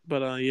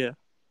 but yeah,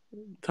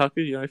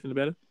 Taku, you know anything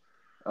about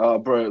her?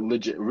 Bro,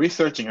 legit.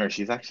 Researching her,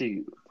 she's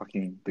actually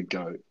fucking the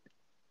goat.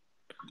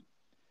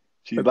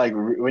 She's like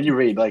when you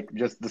read like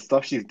just the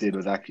stuff she's did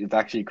it's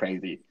actually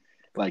crazy.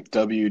 Like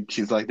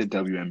she's like the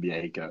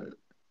WNBA goat.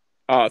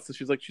 So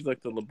she's like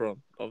the LeBron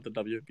of the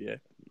WNBA.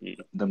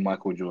 The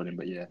Michael Jordan,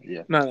 but yeah.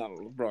 No,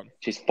 LeBron.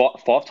 She's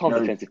five-time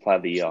defensive player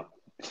of the year.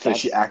 So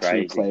she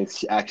actually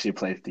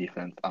plays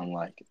defense,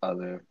 unlike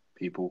other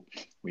people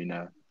we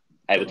know.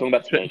 Hey, we're talking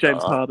about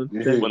James Harden.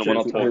 We're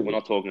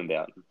not talking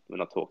about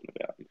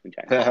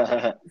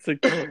James. So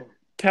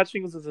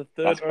Catchings is a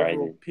third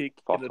overall pick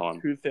in the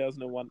Time.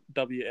 2001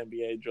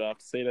 WNBA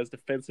draft, seen as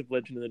defensive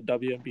legend in the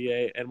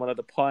WNBA and one of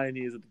the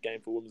pioneers of the game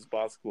for women's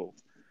basketball.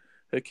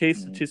 Her key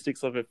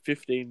statistics of her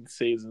 15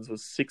 seasons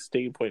was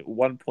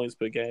 16.1 points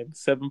per game,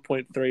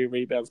 7.3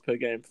 rebounds per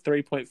game,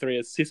 3.3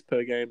 assists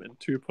per game, and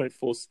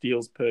 2.4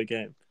 steals per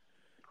game.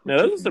 Now,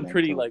 those are some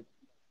pretty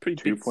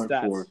big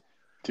stats.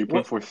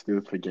 2.4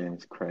 steals per game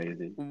is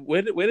crazy.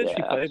 Where did she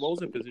play? What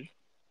was her position?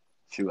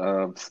 She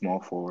was small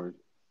forward.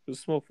 She was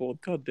small forward.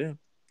 God damn.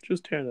 She was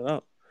tearing it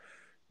up.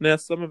 Now,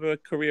 some of her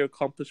career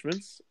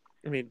accomplishments.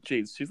 I mean,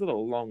 geez, she's got a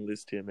long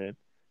list here, man.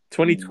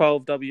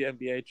 2012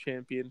 WNBA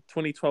champion,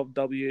 2012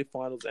 W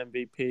Finals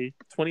MVP,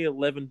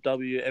 2011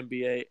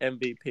 WNBA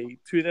MVP,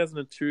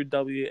 2002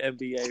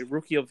 WNBA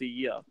Rookie of the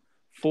Year,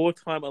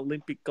 4-time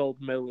Olympic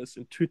gold medalist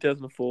in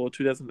 2004,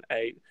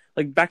 2008,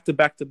 like back to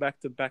back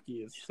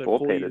years. So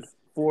 4 years,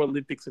 4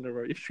 Olympics in a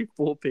row. She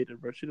 4-peated,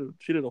 bro. She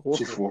did a Hawthorne.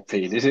 She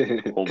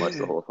 4-peated. Almost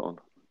a Hawthorne.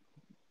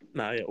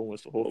 Nah, yeah,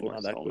 almost a Hawthorne.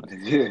 Not that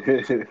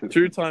good.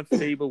 2-time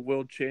FIBA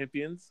World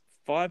Champions,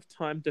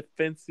 5-time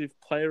Defensive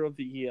Player of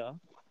the Year,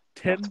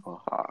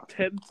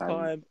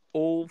 10-time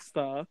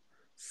All-Star,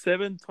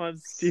 7-time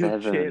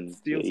Steals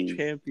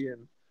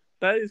Champion.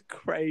 That is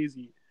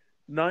crazy.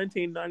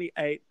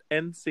 1998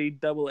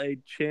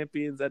 NCAA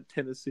champions at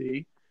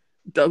Tennessee,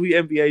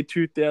 WNBA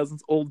 2000s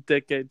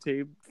All-Decade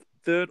Team,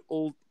 3rd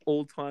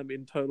all-time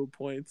in total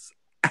points.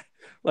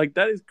 Like,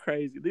 that is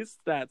crazy. These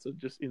stats are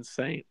just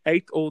insane.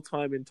 8th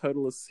all-time in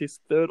total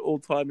assists, 3rd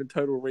all-time in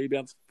total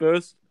rebounds,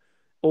 1st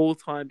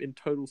all-time in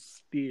total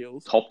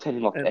steals. Top 10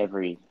 in like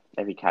every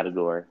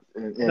category.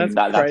 That's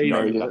crazy.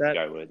 That's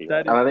go-worthy.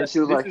 And I think she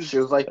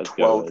was like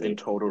 12th in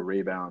total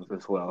rebounds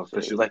as well. So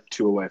she was like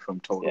 2 away from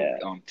total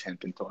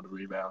 10th in total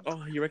rebounds.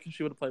 Oh, you reckon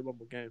she would have played one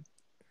more game?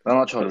 I'm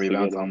not total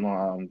rebounds.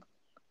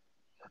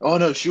 Oh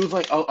no, she was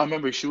like. Oh, I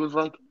remember she was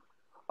like,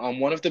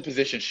 one of the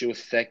positions she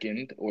was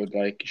second, or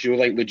like she was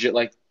like legit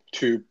like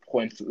 2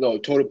 points. No,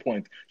 total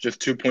points, just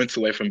 2 points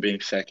away from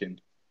being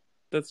second.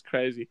 That's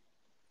crazy.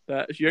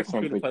 That you reckon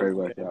she would have played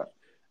one game?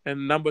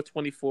 And number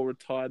 24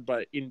 retired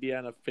by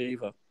Indiana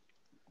Fever.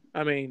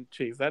 I mean,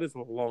 geez, that is a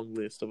long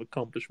list of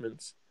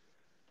accomplishments.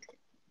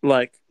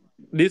 Like,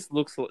 she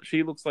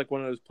looks like one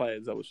of those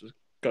players that was just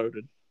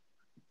goated.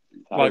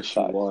 Like she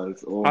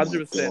was.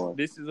 100%.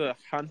 This is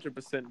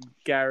 100%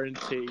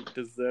 guaranteed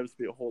deserves to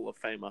be a Hall of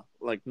Famer.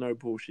 Like, no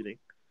bullshitting.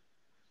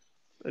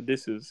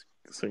 This is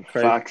some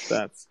crazy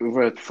stats.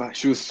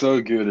 She was so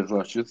good as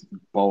well. She just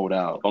bowled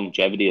out.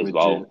 Longevity as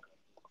well.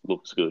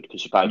 Looks good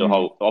because she played the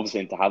whole.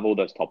 Obviously, to have all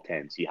those top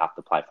 10s, you have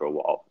to play for a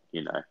while.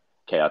 You know,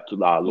 to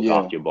look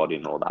after your body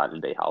and all that,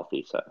 and be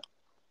healthy. So,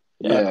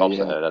 props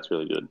to her. That's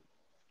really good.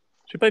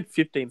 She played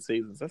 15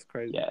 seasons. That's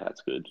crazy. Yeah,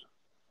 that's good.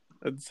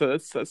 And so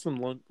that's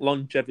some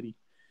longevity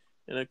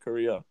in her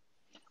career.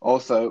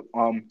 Also,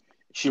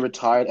 she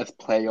retired as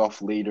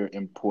playoff leader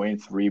in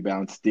points,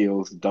 rebounds,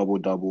 steals,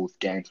 double-doubles,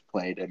 games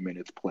played, and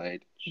minutes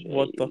played.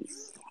 What the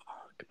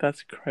fuck?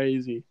 That's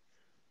crazy.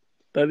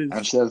 That is.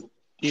 And she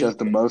has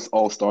the most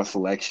All-Star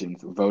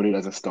selections, voted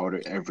as a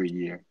starter every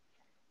year.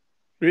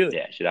 Really?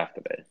 Yeah, she'd have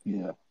to be.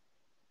 Yeah.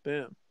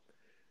 Damn.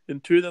 In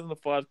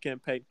 2005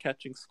 campaign,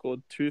 Catching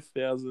scored her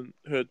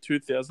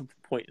 2,000th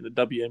point in the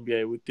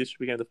WNBA, with this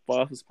became the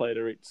fastest player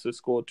to reach to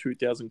score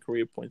 2,000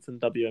 career points in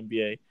the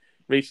WNBA,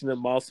 reaching the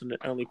milestone in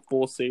only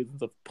 4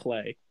 seasons of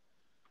play.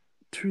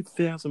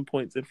 2,000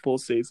 points in 4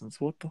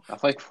 seasons. What the fuck?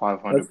 That's like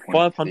 500 points.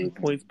 500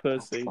 points per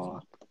season.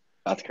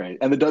 That's crazy.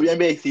 And the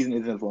WNBA season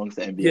isn't as long as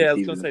the NBA Yeah, I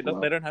was gonna season as say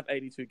well. they don't have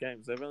 82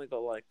 games. They've only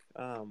got like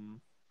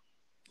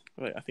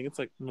wait, I think it's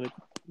like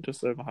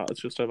just over half. It's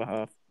just over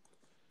half.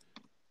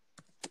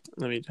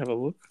 Let me have a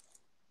look.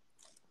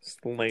 It's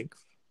the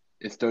length.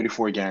 It's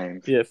 34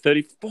 games. Yeah,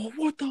 34.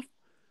 What the?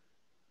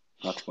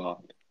 That's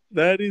fucked.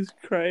 That is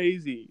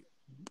crazy.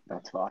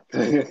 That's fucked.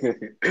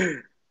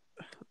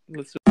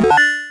 Let's.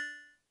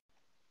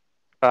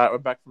 All right, we're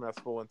back from our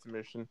small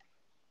intermission.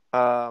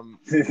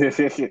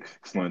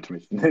 Small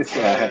intermission.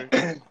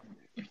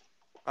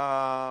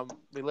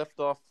 We left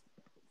off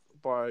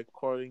by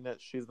quoting that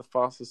she's the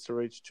fastest to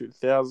reach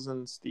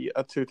 2,000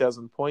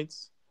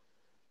 points.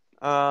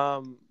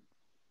 And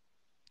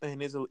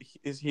here's a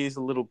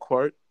little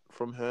quote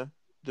from her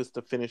just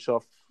to finish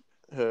off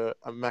her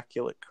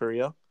immaculate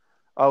career.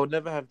 I would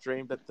never have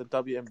dreamed that the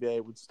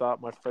WNBA would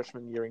start my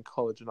freshman year in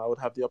college and I would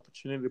have the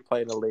opportunity to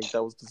play in a league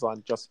that was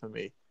designed just for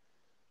me.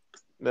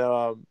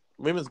 Now,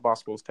 women's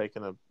basketball's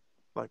taken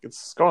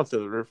it's going through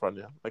the roof right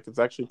now. Like, it's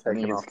actually I think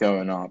taken it's off.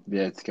 going up.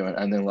 Yeah, it's going.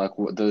 And then, like,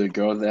 the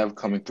girls that have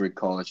coming through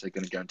college, they're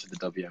going to go into the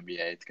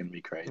WNBA. It's going to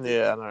be crazy.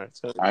 Yeah, I know.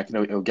 I reckon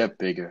it'll get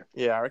bigger.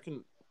 Yeah, I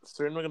reckon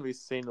soon we're going to be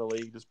seeing the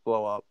league just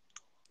blow up.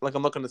 Like,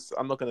 I'm not going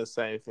to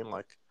say anything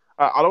like...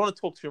 I don't want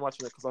to talk too much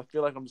on it because I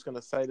feel like I'm just going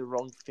to say the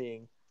wrong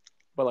thing,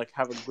 but, like,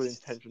 have a good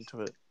intention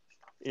to it.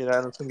 You know, and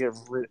I'm just gonna get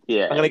rinsed.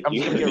 Yeah, I'm just gonna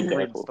get rinsed.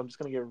 careful. I'm just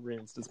gonna get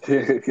rinsed.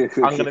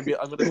 I'm gonna say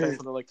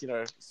something like,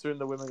 soon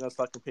the women are gonna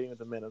start competing with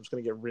the men. I'm just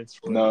gonna get rinsed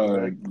for No,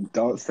 it.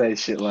 don't say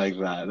shit like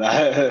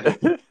that.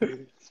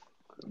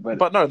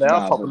 but no, they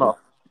are popping off.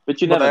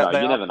 But you never know.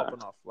 You never know.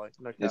 Off. Like,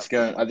 no It's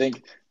going. I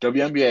think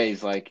WNBA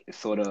is like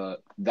sort of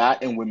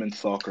that, and women's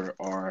soccer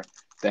are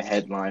the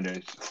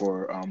headliners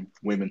for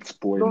women's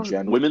sport in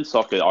general. Women's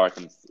soccer, I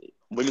reckon.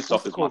 Women's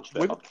soccer is much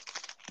better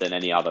than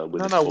any other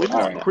women's sport.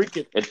 Women's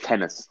cricket. It's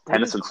tennis.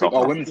 Tennis and cricket.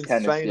 soccer. Oh, women's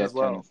tennis. Yeah, as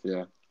well. tennis.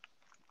 Yeah.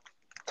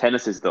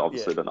 Tennis is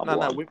obviously the number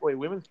one. No,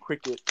 women's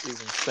cricket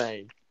is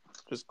insane.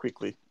 Just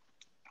quickly.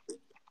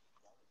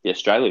 Yeah,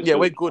 Australia's Yeah, good,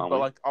 we're good, but we?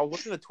 like I was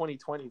watching the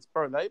 2020s,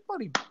 bro. They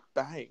bloody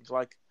bang.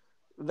 Like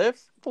they're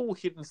full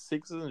hitting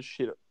sixes and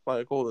shit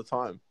like all the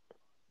time.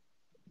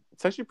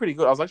 It's actually pretty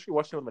good. I was actually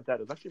watching it with my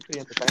dad. It was actually pretty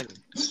entertaining.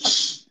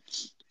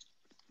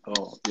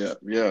 Oh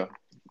yeah.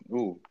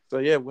 Ooh. So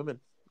yeah,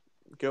 women,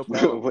 girl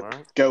power, all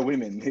right? Go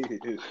women.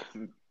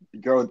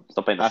 Girl.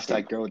 Stop being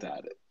hashtag girl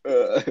dad.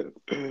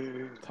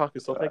 Taku,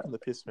 stop taking the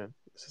piss, man.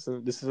 This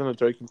isn't a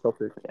joking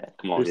topic. Yeah,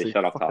 come on, Seriously,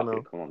 shut up, fucking Taku.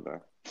 hell. Come on, bro.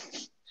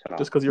 Shut up.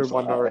 Just because you're a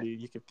minority,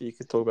 you can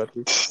talk about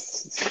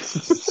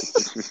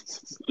this.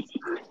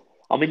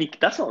 I mean,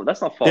 that's not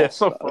false. Yeah, it's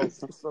not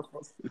false. It's not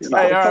false.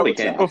 Hey, all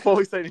right, before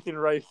we say anything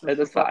racist,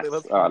 that's facts.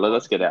 All right,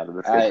 let's get out of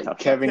this.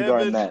 Kevin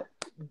Garnett,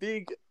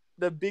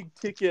 the big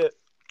ticket.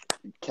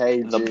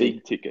 KG, the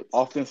big tickets,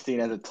 often seen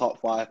as a top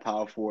 5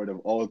 power forward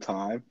of all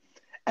time,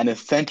 an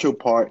essential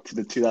part to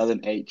the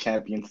 2008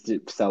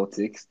 championship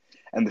Celtics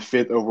and the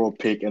 5th overall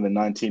pick in the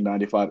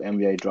 1995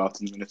 NBA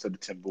draft in the Minnesota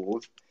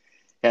Timberwolves.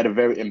 He had a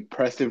very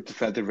impressive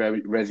defensive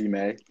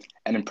resume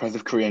and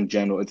impressive career in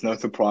general. It's no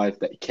surprise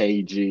that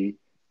KG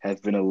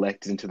has been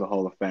elected into the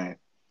Hall of Fame.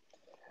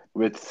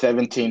 With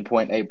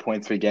 17.8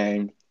 points per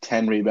game,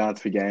 10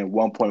 rebounds per game,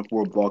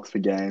 1.4 blocks per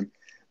game,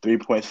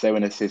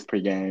 3.7 assists per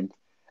game,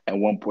 and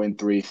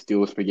 1.3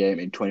 steals per game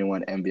in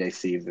 21 NBA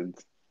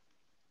seasons.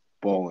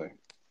 Baller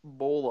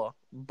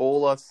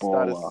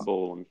status.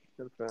 Balling.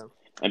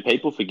 And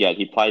people forget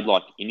he played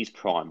like in his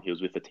prime. He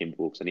was with the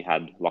Timberwolves and he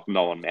had like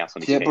no one else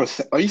on his team. Yeah, bro.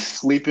 Are you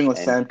sleeping with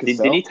Sam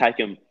Cassell? Didn't he take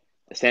him?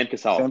 Sam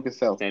Cassell.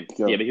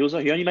 Yeah, but he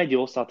only made the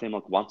All-Star team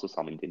like once or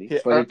something, didn't he?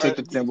 Yeah, but he took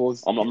the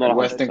Timberwolves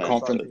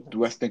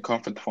Western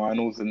Conference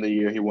Finals in the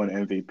year he won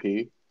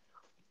MVP.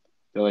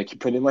 They're like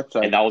pretty much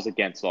like, and that was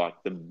against the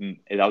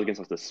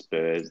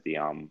Spurs, the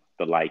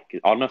Lakers.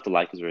 I don't know if the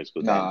Lakers were as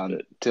good then.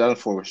 But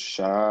 2004 was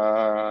Shaq.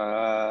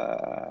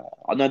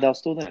 Oh no, they were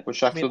still there. Was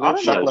Shaq still there?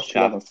 Shaq left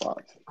 2005.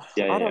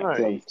 Yeah, I don't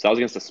know. So that was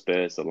against the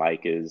Spurs, the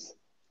Lakers.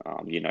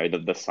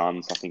 The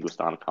Suns. I think were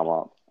starting to come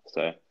up.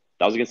 So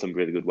that was against some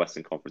really good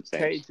Western Conference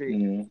teams.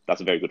 KG. That's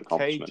a very good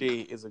accomplishment.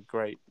 KG is a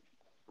great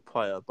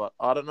player, but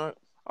I don't know.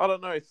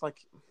 It's like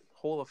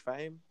Hall of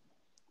Fame.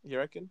 You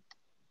reckon?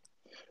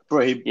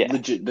 Bro,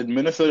 legit. The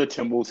Minnesota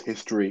Timberwolves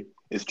history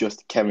is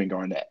just Kevin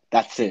Garnett.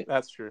 That's it.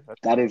 That's true. That's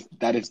true.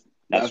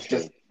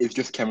 It's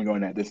just Kevin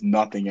Garnett. There's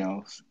nothing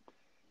else.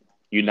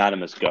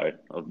 Unanimous go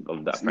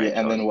of that franchise.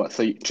 Yeah, and then what?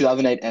 So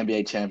 2008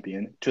 NBA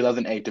champion,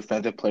 2008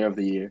 Defensive Player of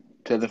the Year,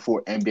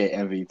 2004 NBA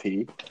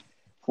MVP,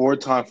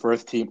 4-time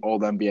First Team All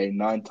NBA,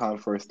 9-time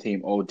First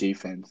Team All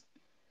Defense,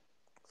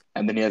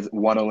 and then he has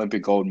 1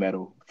 Olympic gold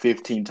medal,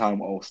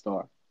 15-time All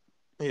Star.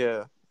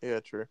 Yeah,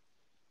 true.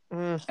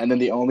 And then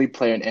the only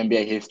player in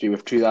NBA history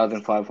with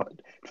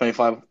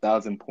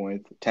 25,000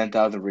 points,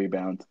 10,000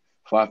 rebounds,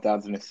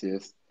 5,000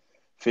 assists,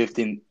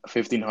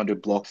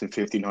 1,500 blocks, and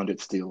 1,500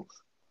 steals.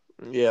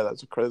 Yeah,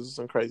 those are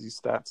some crazy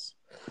stats.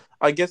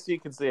 I guess you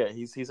can say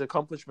his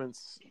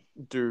accomplishments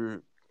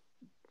do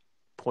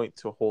point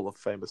to Hall of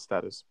Famer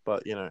status,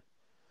 but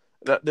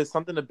There's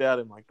something about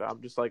him like that.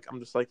 I'm just like,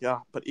 yeah.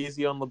 But is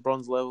he on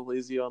LeBron's level?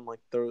 Is he on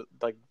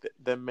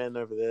them men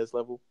over there's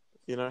level?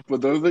 You know?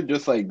 But those are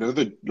like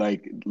the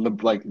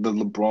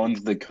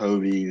LeBrons, the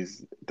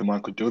Kobe's, the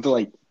Michael. Those are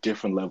like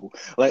different level.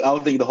 Like I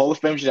would think the Hall of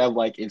Fame should have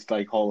like it's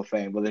like Hall of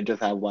Fame, but then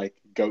just have like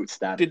GOAT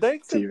status Did they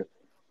accept? tier.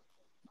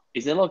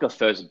 Is there like a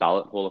first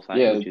ballot Hall of Fame,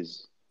 Yeah. which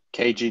is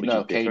KG, which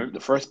no, is K. different? The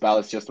first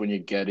ballot's just when you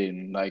get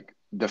in like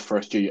the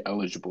first year you're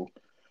eligible.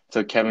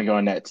 So Kevin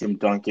Garnett, Tim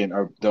Duncan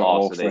they're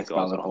all so these first guys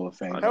ballot are. Hall of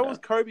Fame. Okay. How was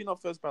Kobe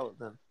not first ballot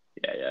then?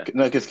 Yeah.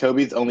 No, because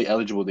Kobe's only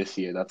eligible this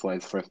year. That's why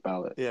it's first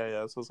ballot. Yeah.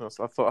 That's what I was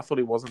gonna say. I thought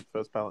he wasn't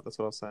first ballot. That's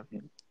what I was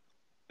saying.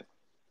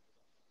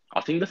 I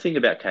think the thing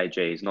about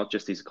KG is not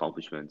just his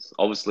accomplishments.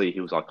 Obviously,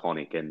 he was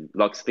iconic, and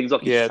like things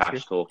like his Yeah,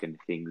 trash true. talk and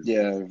things,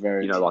 Yeah,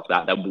 very. like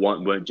that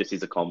weren't just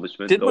his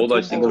accomplishments. Did All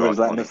those And things the are iconic.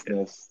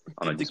 relentlessness,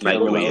 I don't know, Did just made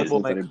Dikembe weird.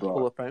 Mutombo that he make brought.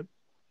 Hall of Fame?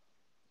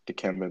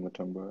 Dikembe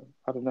Mutombo.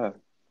 I don't know.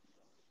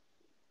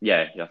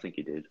 Yeah, I think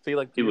he did. So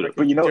He would've.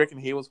 But do you reckon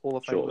he was Hall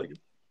of Fame? Surely.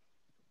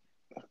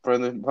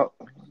 Brendan,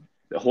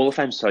 The Hall of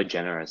Fame's so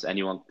generous.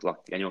 Anyone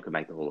can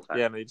make the Hall of Fame.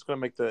 Yeah, no, you just got to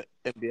make the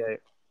NBA.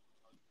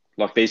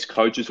 Like these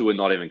coaches who were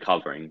not even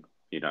covering,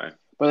 but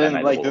they then made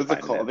the like Hall there's of a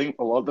Fame, I think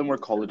a lot of them were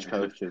college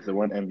coaches. They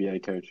weren't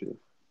NBA coaches.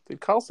 Did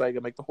Carl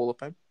Sagan make the Hall of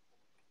Fame?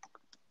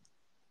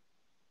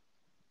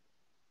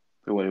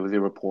 So what? Was he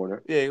a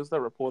reporter? Yeah, he was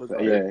that reporter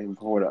guy. Yeah, he was a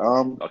reporter.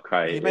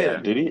 Okay, He made yeah.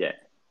 it. Did he? Yeah.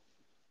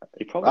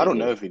 He probably I don't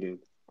did. know if he did.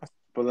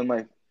 But then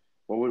like,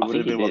 what would I have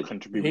think he been what did.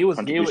 contribution He in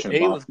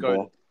was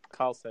basketball? good.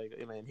 Carl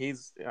Sagan. He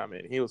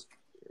was.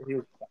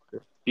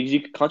 Because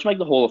can't you make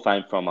the Hall of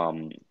Fame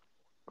from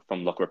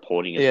like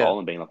reporting as well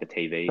and being like a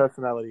TV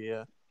Personality,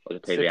 yeah. like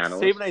a TV analyst?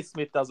 Stephen A.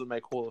 Smith doesn't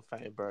make Hall of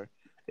Fame, bro.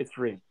 It's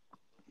rigged.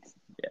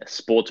 Yeah,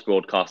 Sports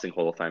Broadcasting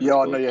Hall of Fame.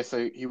 Yeah, no, yeah.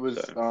 So he was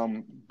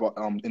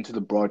into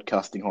the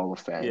broadcasting Hall of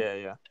Fame. Yeah.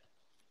 Yeah,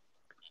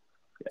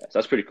 so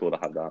that's pretty cool to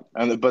have that.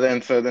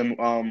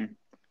 And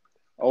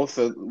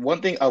also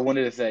one thing I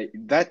wanted to say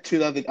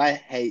I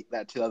hate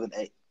that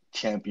 2008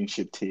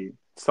 championship team.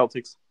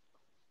 Celtics.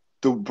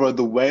 The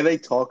way they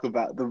talk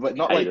about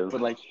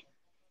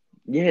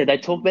Yeah, they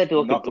talk about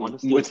the not,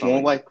 dynasty. it's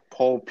more like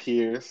Paul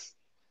Pierce,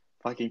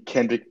 fucking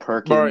Kendrick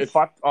Perkins.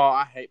 Bro,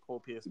 I hate Paul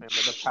Pierce, man.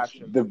 But the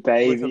passion, the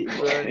baby, With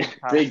a burning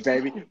big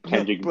baby.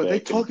 Kendrick But they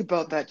Perkins. talk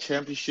about that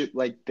championship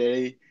like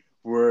they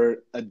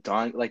were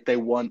like they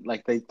won,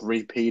 like they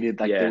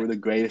three-peated, like they were the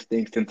greatest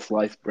thing since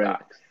sliced bread.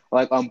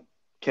 Like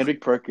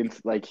Kendrick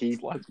Perkins, like he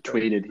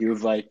tweeted, he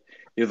was like,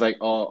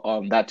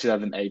 that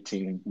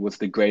 2018 was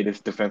the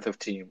greatest defensive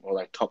team, or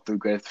like top 3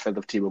 greatest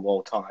defensive team of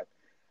all time.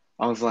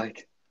 I was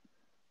like,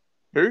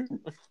 who?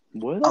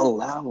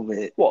 allow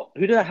it. What?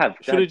 Who did I have?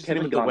 Should have just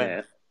Kevin given the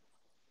Garnett.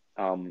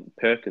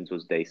 Perkins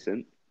was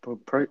decent. But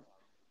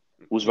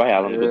Was Ray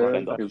Allen a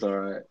good defender?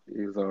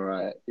 He was all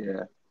right.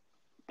 Yeah.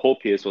 Paul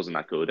Pierce wasn't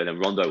that good, and then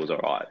Rondo was all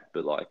right.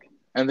 But like,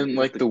 And then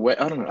like the way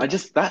I don't know,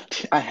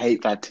 I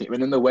hate that team.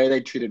 And then the way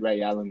they treated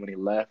Ray Allen when he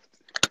left.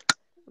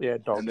 Yeah,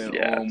 dogs. And then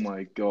Yeah. oh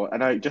my god,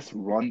 and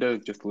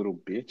Rondo's just a little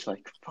bitch.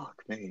 Like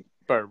fuck me.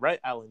 Bro, Ray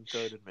Allen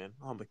goated, man.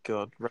 Oh my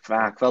god.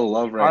 Facts. I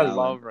love Ray Allen. I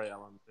love Ray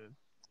Allen, dude.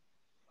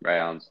 Ray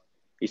Allen's.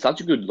 He's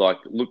such a good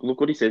look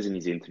what he says in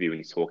his interview when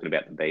he's talking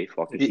about the beef.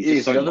 Like He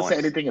he's so doesn't nice. say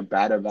anything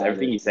bad about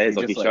Everything it. he says,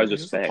 He's he just shows He's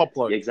just a respect. top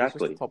bloke. Yeah, He's just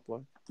exactly. a top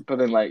bloke. But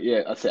then like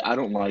I say I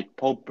don't like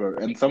Paul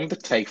Pierce and some of the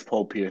takes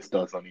Paul Pierce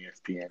does on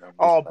ESPN.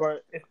 Bro,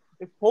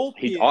 if Paul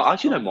Pierce, I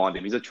actually don't mind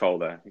him. He's a troll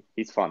though.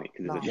 He's funny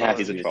because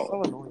he's a he's troll.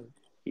 so annoying.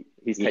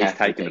 He's He has to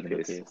taking take the the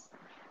piss. piss.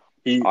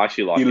 He I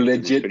actually like he him.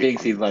 legit pretty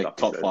thinks funny he's like stuff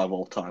he top says. 5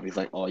 all time. He's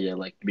like, oh yeah,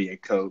 like me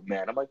and Kobe,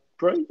 man. I'm like,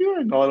 bro,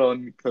 you're not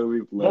on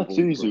Kobe's level. That's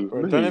easy.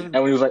 Bro, don't even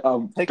And when he was like,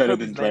 take better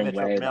Kobe's than name Dwayne out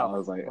your Wade, mouth. I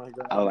was like, Oh my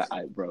God.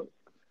 "Aight, bro."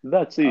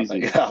 That's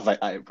easy. I was like,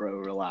 "Aight, bro,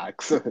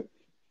 relax."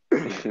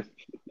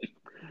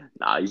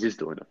 Nah, he's just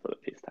doing it for the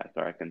piss take,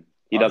 I reckon.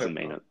 He doesn't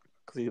mean it.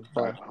 Because he's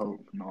I hope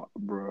not,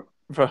 bro.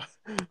 bro.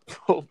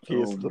 Paul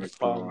Pierce Oh the my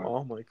farm. God.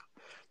 Oh my god.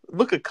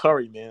 Look at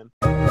Curry, man.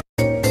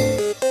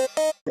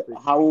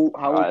 How will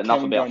enough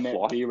Kevin about Garnett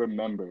flight. be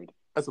remembered?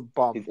 That's a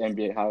bomb. His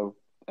NBA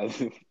As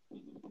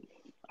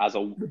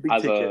big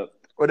ticket.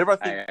 Whatever I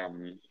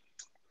think.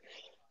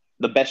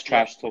 the best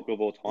trash talker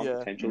of all time, Yeah.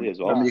 potentially as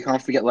I well. mean, you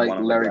can't forget like One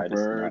of the Larry greatest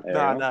in Bird. that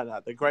era. No.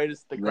 The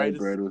greatest Larry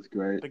Bird was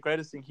great. the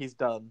greatest thing he's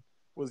done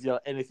was yell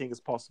anything is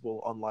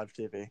possible on live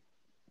TV.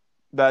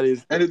 That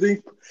is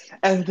Anything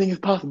is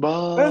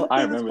possible.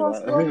 I remember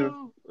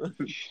that.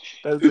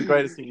 That is the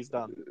greatest thing he's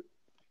done.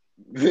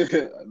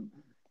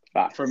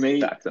 Facts, For me,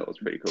 that was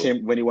pretty cool.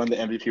 when he won the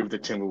MVP with the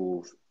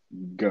Timberwolves,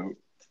 go.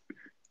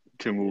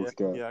 Timberwolves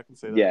go. Yeah, I can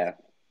see that. Yeah.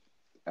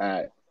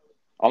 Uh,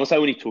 I'm gonna say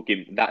when he took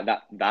him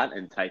that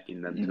and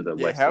taking them to the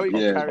Yeah, Western how he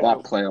Conference. carried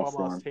that the playoff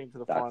bomb-ass run. team to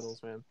the That's-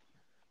 finals, man.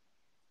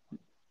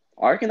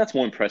 I reckon that's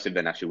more impressive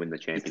than actually win the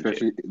championship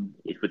especially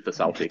with the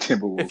Celtics.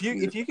 Timberwolves.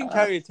 If you can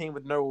carry a team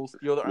with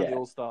you're the only Yeah.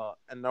 all-star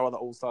and no other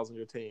all-stars on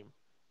your team,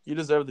 you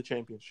deserve the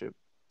championship.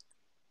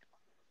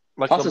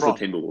 Like Plus, it's the LeBron.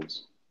 Timberwolves.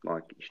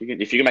 Like if you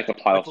can make the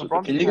playoffs, with the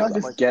LeBron- Can you guys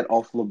Timberwolves, just get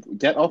off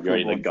You're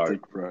either LeBron's go.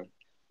 dick, bro?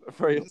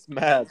 Bro, it's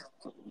mad.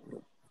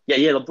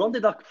 Yeah. LeBron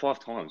did like 5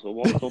 times. Well,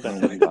 what about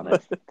having done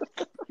it?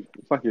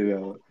 Fucking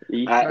hell.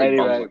 He carried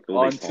bums Anyway, like all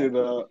on these to times.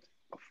 the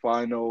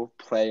final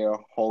player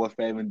Hall of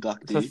Fame The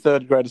inductee.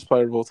 third greatest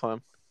player of all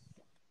time.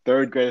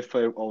 Third greatest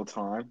player of all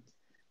time.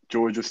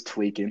 George was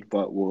tweaking,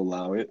 but we'll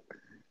allow it.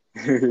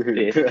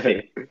 Fifth.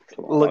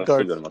 Come on, Look, I've still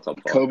guys. got in my top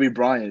 5. Kobe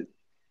Bryant.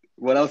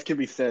 What else can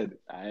be said?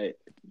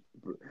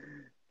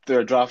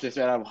 They're drafted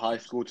straight out of high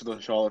school to the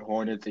Charlotte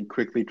Hornets and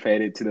quickly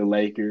traded to the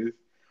Lakers.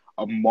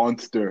 A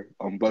monster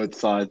on both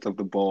sides of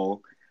the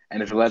ball,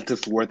 and his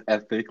relentless work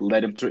ethic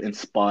led him to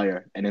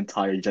inspire an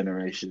entire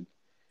generation.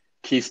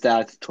 Key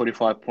stats: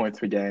 25 points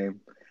per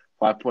game,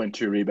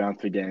 5.2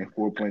 rebounds per game,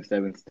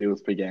 4.7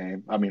 steals per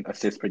game.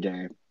 Assists per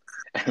game,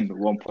 and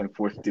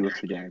 1.4 steals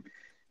per game.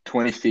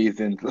 20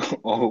 seasons,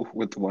 all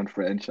with one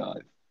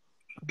franchise.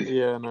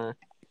 Yeah, no.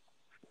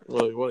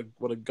 Really,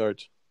 what a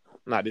goat.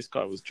 Nah, this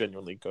guy was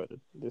genuinely goated.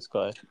 This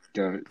guy.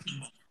 Go.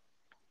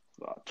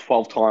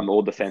 12-time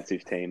all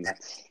defensive team.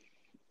 That's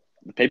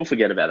people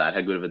forget about that.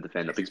 How good of a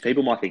defender? Because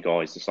people might think,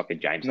 oh, he's just like a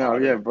James No,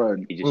 Harden. yeah, bro.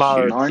 He just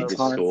No, shoots, nine he just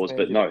times- scores.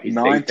 But no, his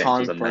defense was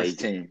 9-time first amazing.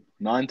 team.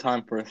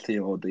 9-time first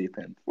team all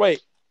defense.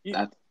 Wait,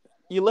 That's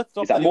you left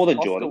off Is that that more he was than an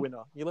Oscar Jordan?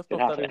 winner. You left It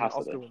off has- that it he was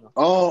has an to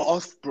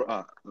Oscar be.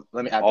 winner.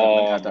 let me add that. Oh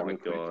Let me add that my real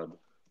quick. god!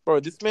 Bro,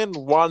 this man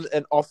won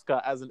an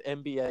Oscar as an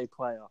NBA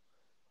player.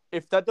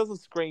 If that doesn't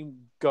scream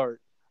GOAT,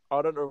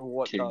 I don't know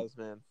what King. does,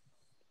 man.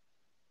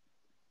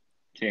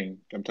 King.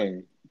 I'm telling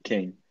you,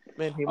 King.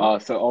 Man, he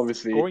So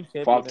obviously, scoring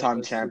champion 5-time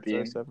at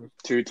champion, 607.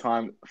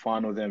 2-time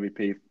Finals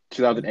MVP,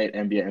 2008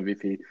 NBA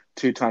MVP,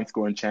 2-time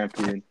scoring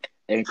champion,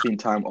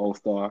 18-time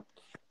All-Star,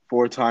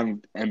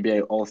 4-time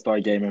NBA All-Star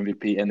Game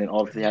MVP, and then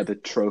obviously had the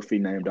trophy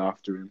named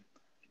after him.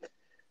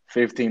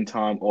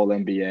 15-time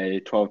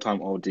All-NBA,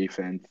 12-time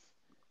All-Defense.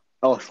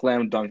 Oh,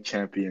 slam dunk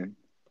champion.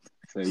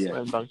 So yeah,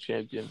 Slam dunk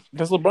champion.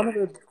 Does LeBron have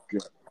a...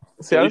 Good.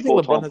 See, I don't think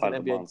 34 LeBron has an player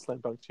of the NBA month. slam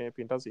dunk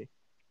champion, does he?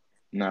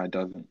 no, it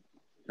doesn't.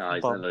 No,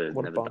 he's Bum. never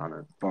What a never bum. done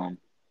it. Bomb.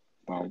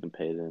 Never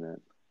competed in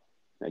it.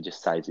 It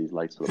just saves his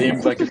legs for the Seems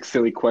playoffs. like a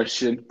silly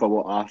question, but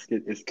we'll ask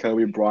it. Is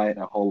Kobe Bryant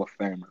a Hall of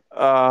Famer?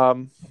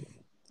 Um,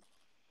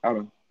 I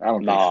don't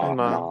think Nah, so.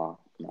 No.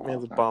 nah,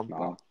 man's a nah, bum.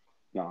 nah,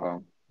 nah.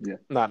 Yeah.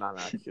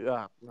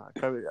 No.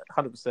 Kobe,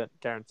 100%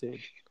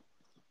 guaranteed.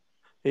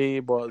 He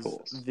was Of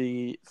course.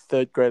 the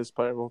third greatest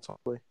player of all time.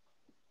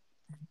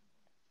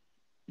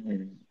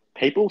 Mm.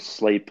 People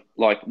sleep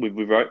like we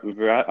wrote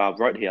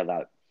here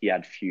that he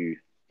had few,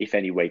 if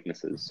any,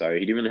 weaknesses. So he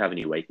didn't really have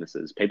any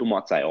weaknesses. People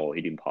might say, "Oh,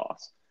 he didn't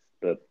pass,"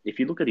 but if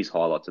you look at his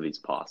highlights of his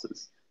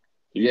passes,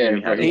 he Yeah,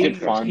 knew how but to he get could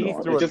those find He them.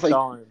 shots. threw It's a just like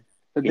dime.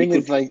 the He thing could-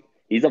 is like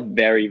He's a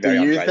very, the very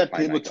years underrated that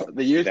people playmaker.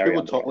 the years Very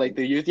people talk like underrated.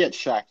 the years he had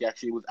Shaq, he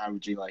actually was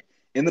averaging like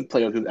in the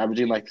playoffs he was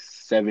averaging like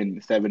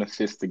seven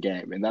assists a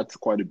game, and that's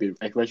quite a bit,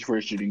 especially for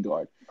a shooting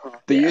guard.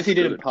 The Yeah, years he it's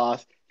didn't good.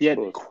 pass, he had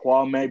Good.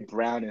 Kwame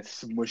Brown and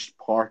Smush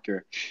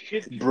Parker,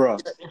 bruh.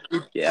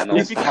 Yeah, no,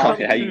 If you how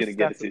count are you two gonna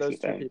get stats that assists those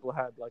with two them? people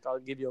had, like, I'll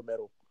give you a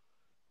medal.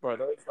 Bro,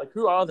 like,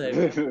 who are they,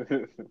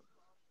 man?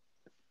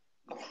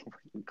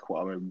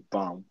 Kwame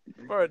Bum.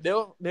 Bro, there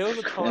was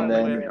a time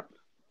then- where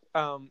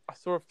I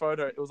saw a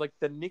photo. It was like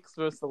the Knicks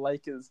versus the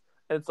Lakers,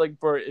 and it's like,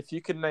 bro, if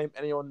you can name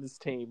anyone on this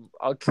team,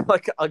 I'll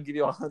give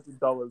you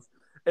 $100.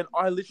 And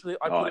I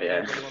couldn't name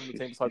anyone on the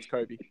team besides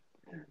Kobe.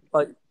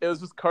 Like, it was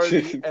just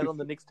Kobe, and on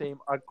the Knicks team,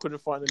 I couldn't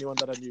find anyone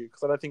that I knew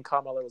because I don't think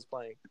Carmelo was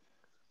playing.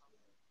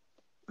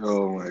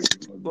 Oh my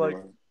god. Like,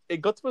 bro. it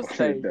got to a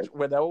stage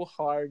where they were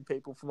hiring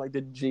people from like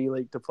the G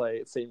League to play.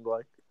 It seemed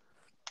like.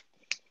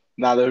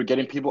 Now they were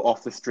getting people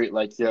off the street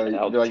like, yo,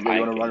 Yeah, they're like, yo, you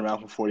want to tanking. run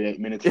around for 48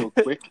 minutes real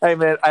quick? Hey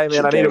man, I need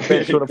a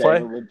bench. You want to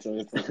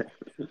play?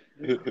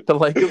 The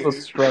Lakers were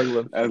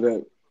struggling.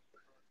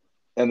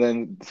 And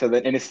then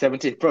in his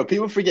 17th, bro,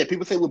 people forget.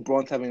 People say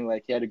LeBron's having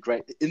like he had a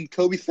great in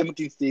Kobe's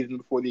 17th season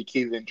before the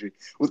Achilles injury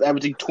was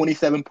averaging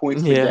 27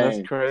 points per Yeah, that's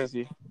game,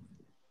 crazy.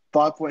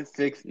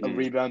 5.6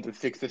 rebounds and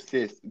 6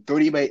 assists,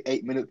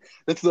 38 minutes.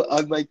 That's the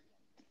I'm like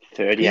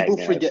 38 people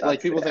minutes. forget.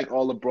 Like people think,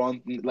 oh,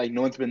 LeBron, like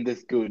no one's been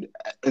this good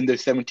in their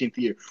 17th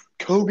year.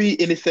 Kobe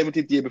in his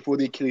 17th year before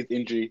the Achilles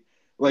injury,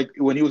 like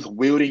when he was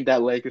wielding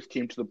that Lakers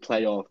team to the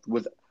playoffs,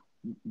 was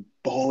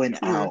balling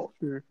out.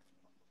 Sure.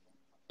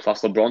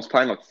 Plus, LeBron's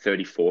playing like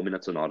 34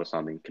 minutes a night or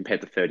something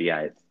compared to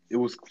 38. It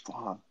was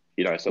far.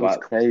 You know, so It was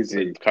that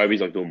crazy. So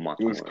Kobe's like doing much.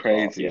 It was more.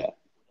 crazy. Yeah.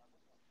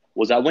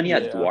 Was that when he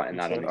had Yeah, Dwight I and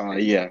think that on so.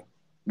 his team?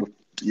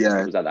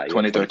 Yeah. Was that year?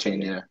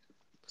 2013, yeah.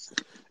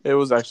 It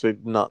was actually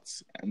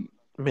nuts. And-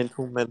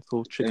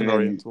 Mental, chicken and then-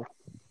 oriental.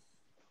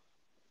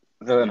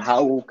 So then,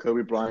 how will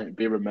Kobe Bryant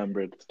be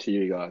remembered to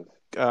you guys?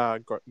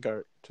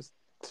 Goat. Just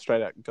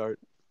straight out goat.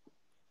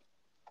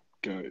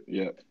 Go,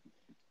 yeah.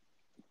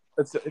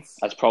 It's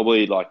That's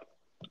probably like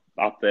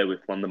up there with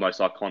one of the most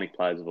iconic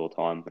players of all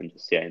time, and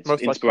just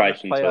Most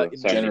inspiration iconic player to in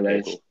so many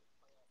generation. people.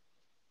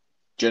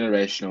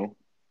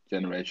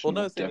 Generational, we'll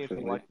never see anything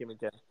definitely. like him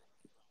again.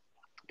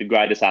 The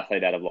greatest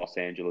athlete out of Los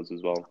Angeles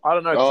as well. I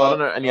don't know. 'Cause I don't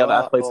know any other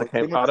athletes that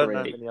came. him or I don't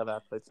know Kareem? any other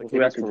athletes that Who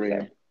came. else would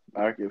you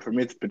Kareem. For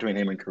me, it's between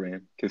him and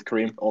Kareem because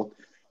Kareem.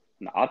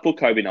 No, I'd put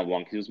Kobe number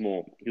one because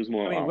he was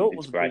more I mean, Wilt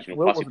was a big. inspirational.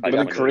 Wilt Plus, was he a But played big.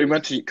 then point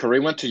guard.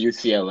 Kareem went to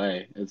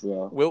UCLA as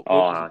well. Wilt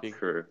was a Oh, big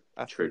true,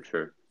 athlete.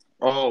 true.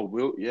 Oh,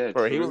 Will, yeah,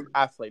 Bro, he was an true.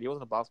 athlete. He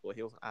wasn't a basketball.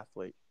 He was an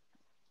athlete.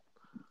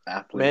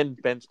 Athlete Man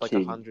benched like king.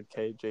 100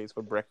 kgs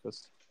for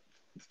breakfast.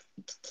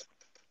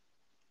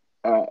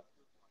 Uh,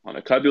 I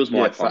know Kobe was my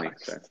yeah, iconic,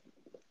 facts. so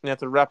Now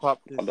to wrap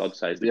up this, I'd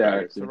say he's the Yeah,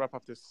 greatest. to wrap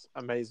up this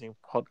amazing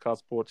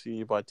podcast brought to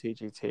you by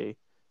TGT,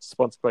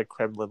 sponsored by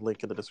Kremlin.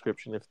 Link in the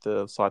description if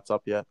the site's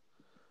up yet.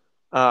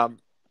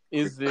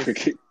 Is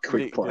this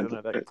quick plug?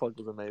 No, that plug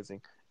was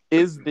amazing.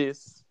 Is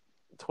this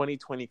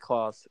 2020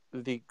 class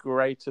the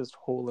greatest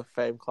Hall of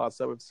Fame class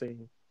that we've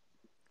seen?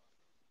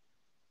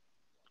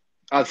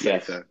 I'd say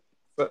Yes. so.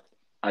 But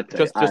I'd say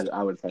just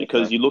I would say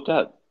Because so. you look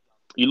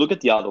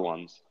at the other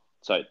ones.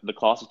 So the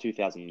class of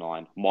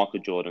 2009, Michael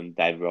Jordan,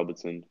 David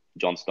Robertson,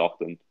 John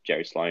Stockton,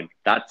 Jerry Sloan.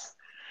 That's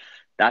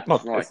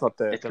not, like it's not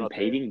there. it's They're not there.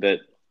 competing, but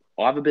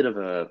I have a bit of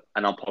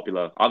an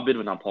unpopular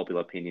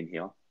opinion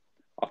here.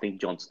 I think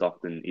John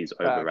Stockton is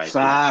overrated.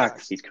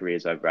 Facts. His career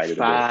is overrated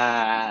a bit.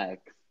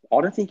 Facts.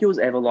 I don't think he was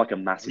ever like a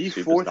massive He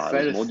forced superstar.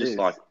 fed It was more just assists.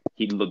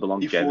 like the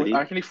longevity. I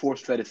reckon he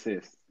forced fed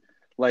assists.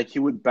 Like he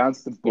would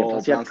bounce the Yeah, ball,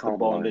 plus he had and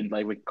Karl then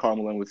like with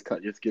Carmelo was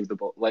cut, just give the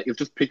ball. Like it was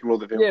just pick and roll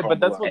the Yeah, but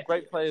that's Karl what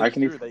great players I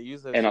can do. ev- They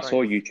use their And I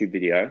saw a strength. YouTube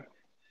video.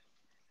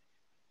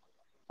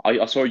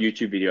 I saw a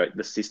YouTube video.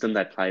 The system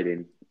they played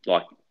in,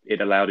 like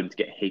it allowed him to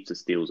get heaps of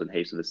steals and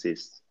heaps of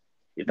assists.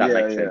 If that Yeah,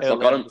 makes yeah. sense. It Like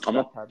allowed him to I'm stat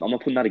not pad.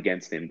 putting that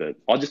against him, but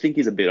I just think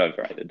he's a bit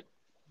overrated.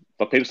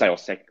 But people say,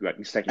 second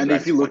And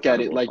greatest if you look point guard at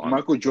of it, all like time.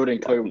 Michael Jordan,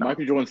 Like, Kobe, no.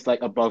 Michael Jordan's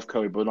like above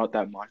Kobe, but not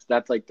that much.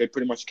 That's like they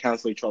pretty much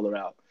cancel each other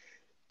out.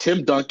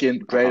 Tim Duncan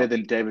greater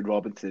than David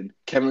Robinson.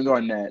 Kevin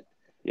Garnett,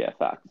 Yeah,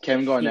 fact.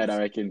 I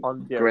reckon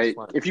On Jerry great.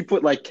 Sloan. If you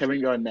put like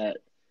Kevin Garnett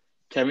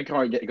and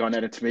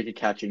Tamika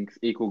Catching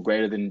equal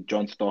greater than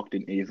John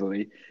Stockton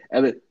easily.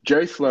 And then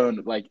Jerry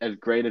Sloan, like as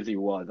great as he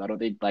was, I don't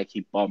think like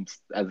he bumps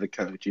as a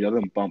coach. He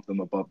doesn't bump them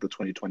above the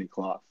 2020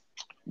 class.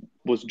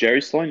 Was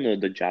Jerry Sloan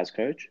the Jazz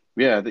coach?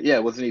 Yeah,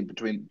 wasn't he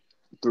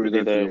through Was he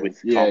those there years? with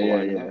Yeah, Carmelo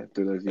and that?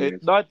 through those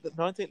years. The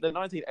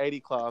 1980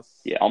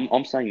 class. Yeah,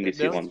 I'm saying this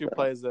The year only one's two better.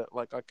 players that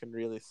like I can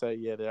really say,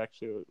 yeah, they're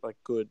actually like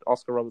good.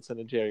 Oscar Robertson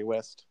and Jerry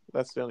West.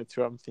 That's the only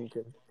two I'm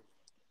thinking.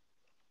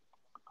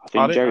 I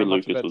think Jerry don't know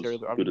much Lucas about was Jerry. I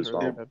good haven't as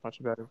really well. heard much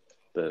about him.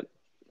 But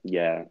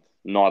yeah,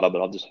 neither.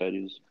 But I've just heard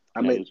he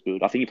I mean, was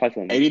good. I think he played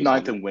for the Knicks or 89th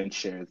something. in win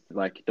shares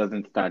like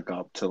doesn't stack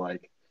up to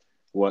like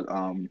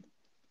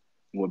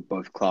what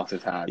both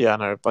classes had. Yeah, I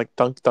know. Like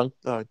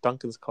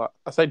Duncan's class.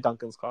 I say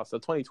Duncan's class. The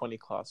 2020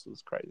 class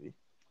was crazy.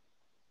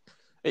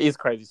 It is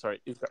crazy.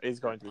 Sorry, it's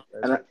going to be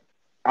crazy. And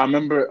I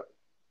remember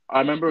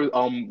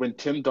when when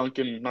Kevin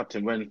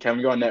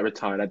Garnett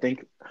retired. I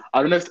think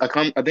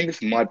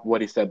this might be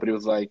what he said, but he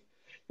was like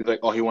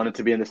oh, he wanted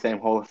to be in the same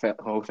Hall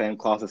of Fame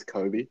class as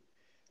Kobe.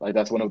 Like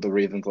that's one of the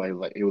reasons why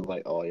he was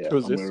like oh yeah, Who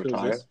was I'm gonna this? Who was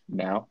retire this?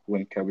 now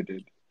when Kobe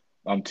did.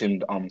 Yeah,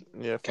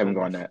 Kevin fair enough.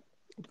 Garnett.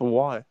 But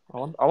why?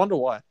 I wonder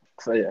why.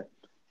 So yeah.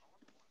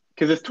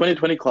 Because this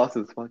 2020 class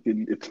is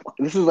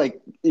this is like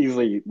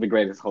easily the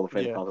greatest Hall of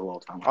Fame Yeah. class of all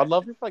time. I'd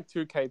love if like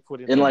 2K put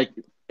in In like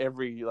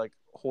every like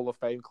Hall of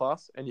Fame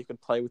class and you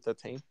could play with their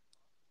team.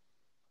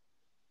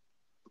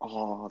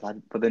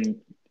 but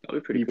then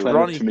That'd be pretty you cool. play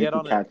Ronnie, with get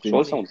on Tamika it. Catching. Sure,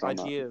 Ronnie, someone's done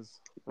that. ideas.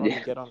 Ronnie,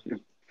 Yeah. get on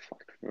it.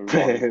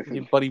 Right.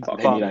 You bloody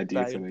Fuck, bum, any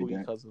ideas Dave we Booty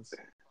get. Cousins.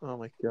 Oh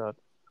my god.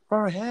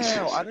 Bro,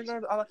 how? I don't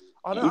know.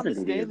 I don't He's an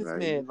understand idiot, this bro.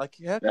 man. Like,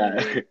 how can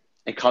Yeah. you...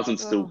 And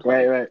Cousins still Oh.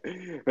 play. Wait.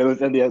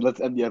 Let's end the episode. Let's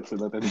end the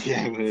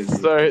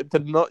episode. So, to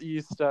not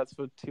use stats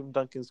for Tim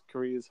Duncan's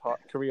career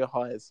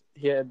highs.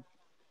 He had...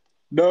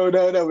 No,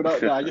 we're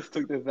not. No, I just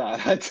took this out.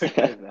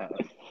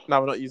 No,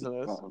 we're not using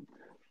those.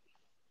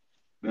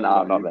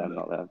 Nah, not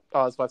them.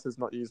 Oh, it's says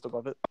not used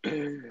above it.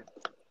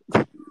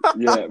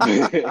 Yeah.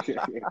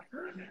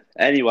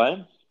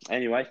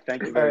 Anyway,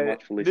 thank you very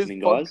much for listening,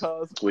 guys.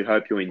 Podcast We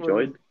hope you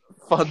enjoyed.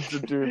 fun to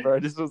do, bro.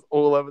 This was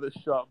all over the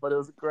shop, but it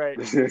was great.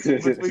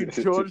 Between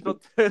George not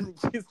turning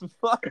his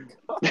mic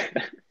off.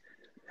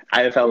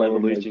 AFL Oh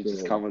Evolution my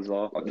just God. come as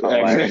well. I Yeah. cannot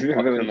wait. I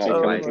Oh cannot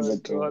Oh wait. my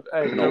god!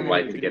 Hey, Cannot don't worry,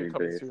 wait to video get into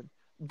coming this. soon.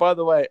 By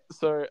the way,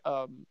 so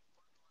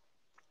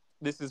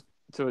this is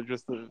to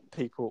address the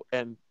people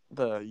and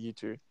the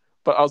YouTube.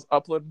 But I was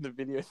uploading the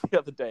video the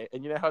other day,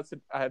 and you know how it said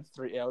I had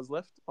 3 hours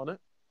left on it,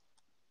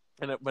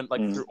 and it went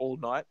like through all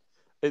night.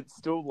 It's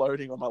still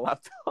loading on my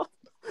laptop.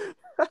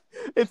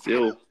 It's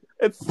Still,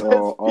 it says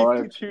all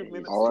right. 52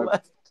 minutes All right.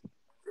 left.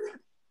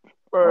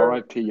 Bro,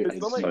 R.I.P. your it's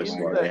not my so internet. slow.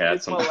 They internet. had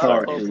It's some my hard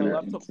laptop. My internet.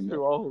 laptop's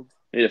too old.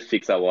 we need to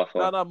fix that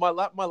Wi-Fi. No,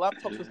 my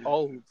laptop's just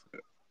old.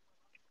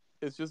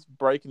 It's just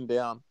breaking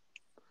down.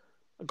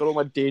 I got all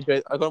my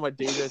DJ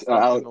stuff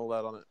I'll- and all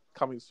that on it.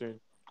 Coming soon.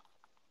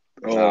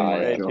 Oh my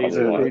Hey, God.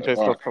 DJ All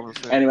stuff right. coming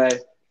soon. Anyway,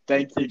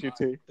 thank you.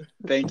 TGT.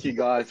 Thank you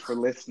guys for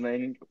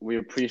listening. We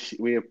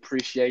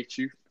appreciate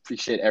you.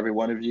 Appreciate every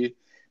one of you.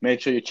 Make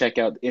sure you check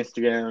out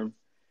Instagram,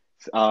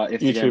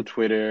 YouTube.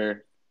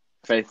 Twitter,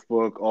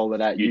 Facebook, all of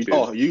that.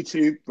 YouTube.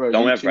 YouTube, bro.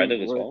 Don't we have YouTube,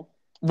 Reddit as well?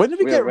 When did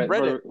we We get have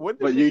Reddit? When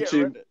did but we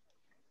YouTube- get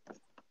Reddit?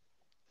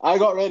 I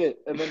got Reddit,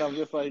 and then I'm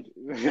just like,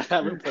 I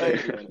haven't put Hey,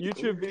 it yet.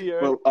 YouTube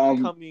video But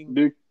coming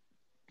Luke,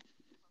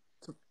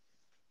 in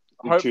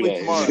 2 hopefully days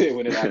tomorrow.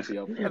 when it actually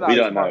No, uploads. We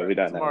don't tomorrow. know. We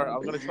don't Tomorrow. know.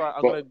 I'm gonna try.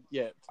 But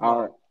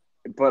Tomorrow.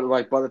 but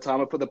like by the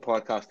time I put the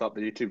podcast up,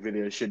 the YouTube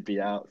video should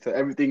be out. So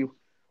everything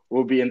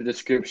will be in the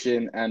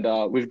description. And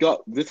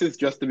this is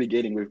just the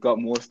beginning. We've got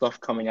more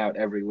stuff coming out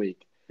every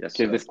week. Yes,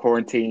 Because sir.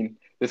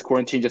 this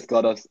quarantine just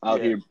got us out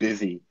Yeah. here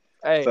busy.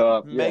 Hey,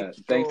 So make yeah,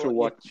 sure thanks for you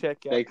watching.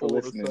 check out Thanks for all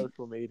listening. the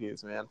social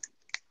medias, man.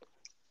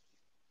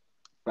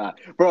 Right.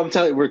 Bro, I'm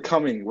telling you, we're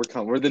coming. We're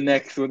coming. We're the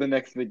next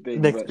big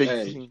thing. Next But big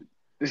hey. thing.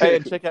 Hey,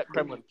 and check out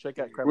Kremlin. Check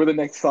out We're the Kremlin.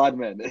 next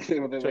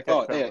sidemen. Check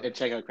out Yeah, Kremlin. and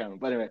check out Cremlon.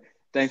 But anyway,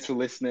 thanks for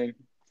listening,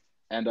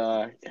 and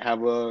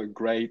have a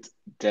great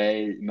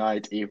day,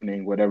 night,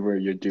 evening, whatever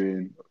you're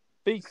doing.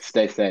 Peace.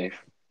 Stay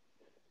safe.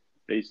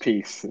 Peace.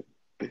 Peace.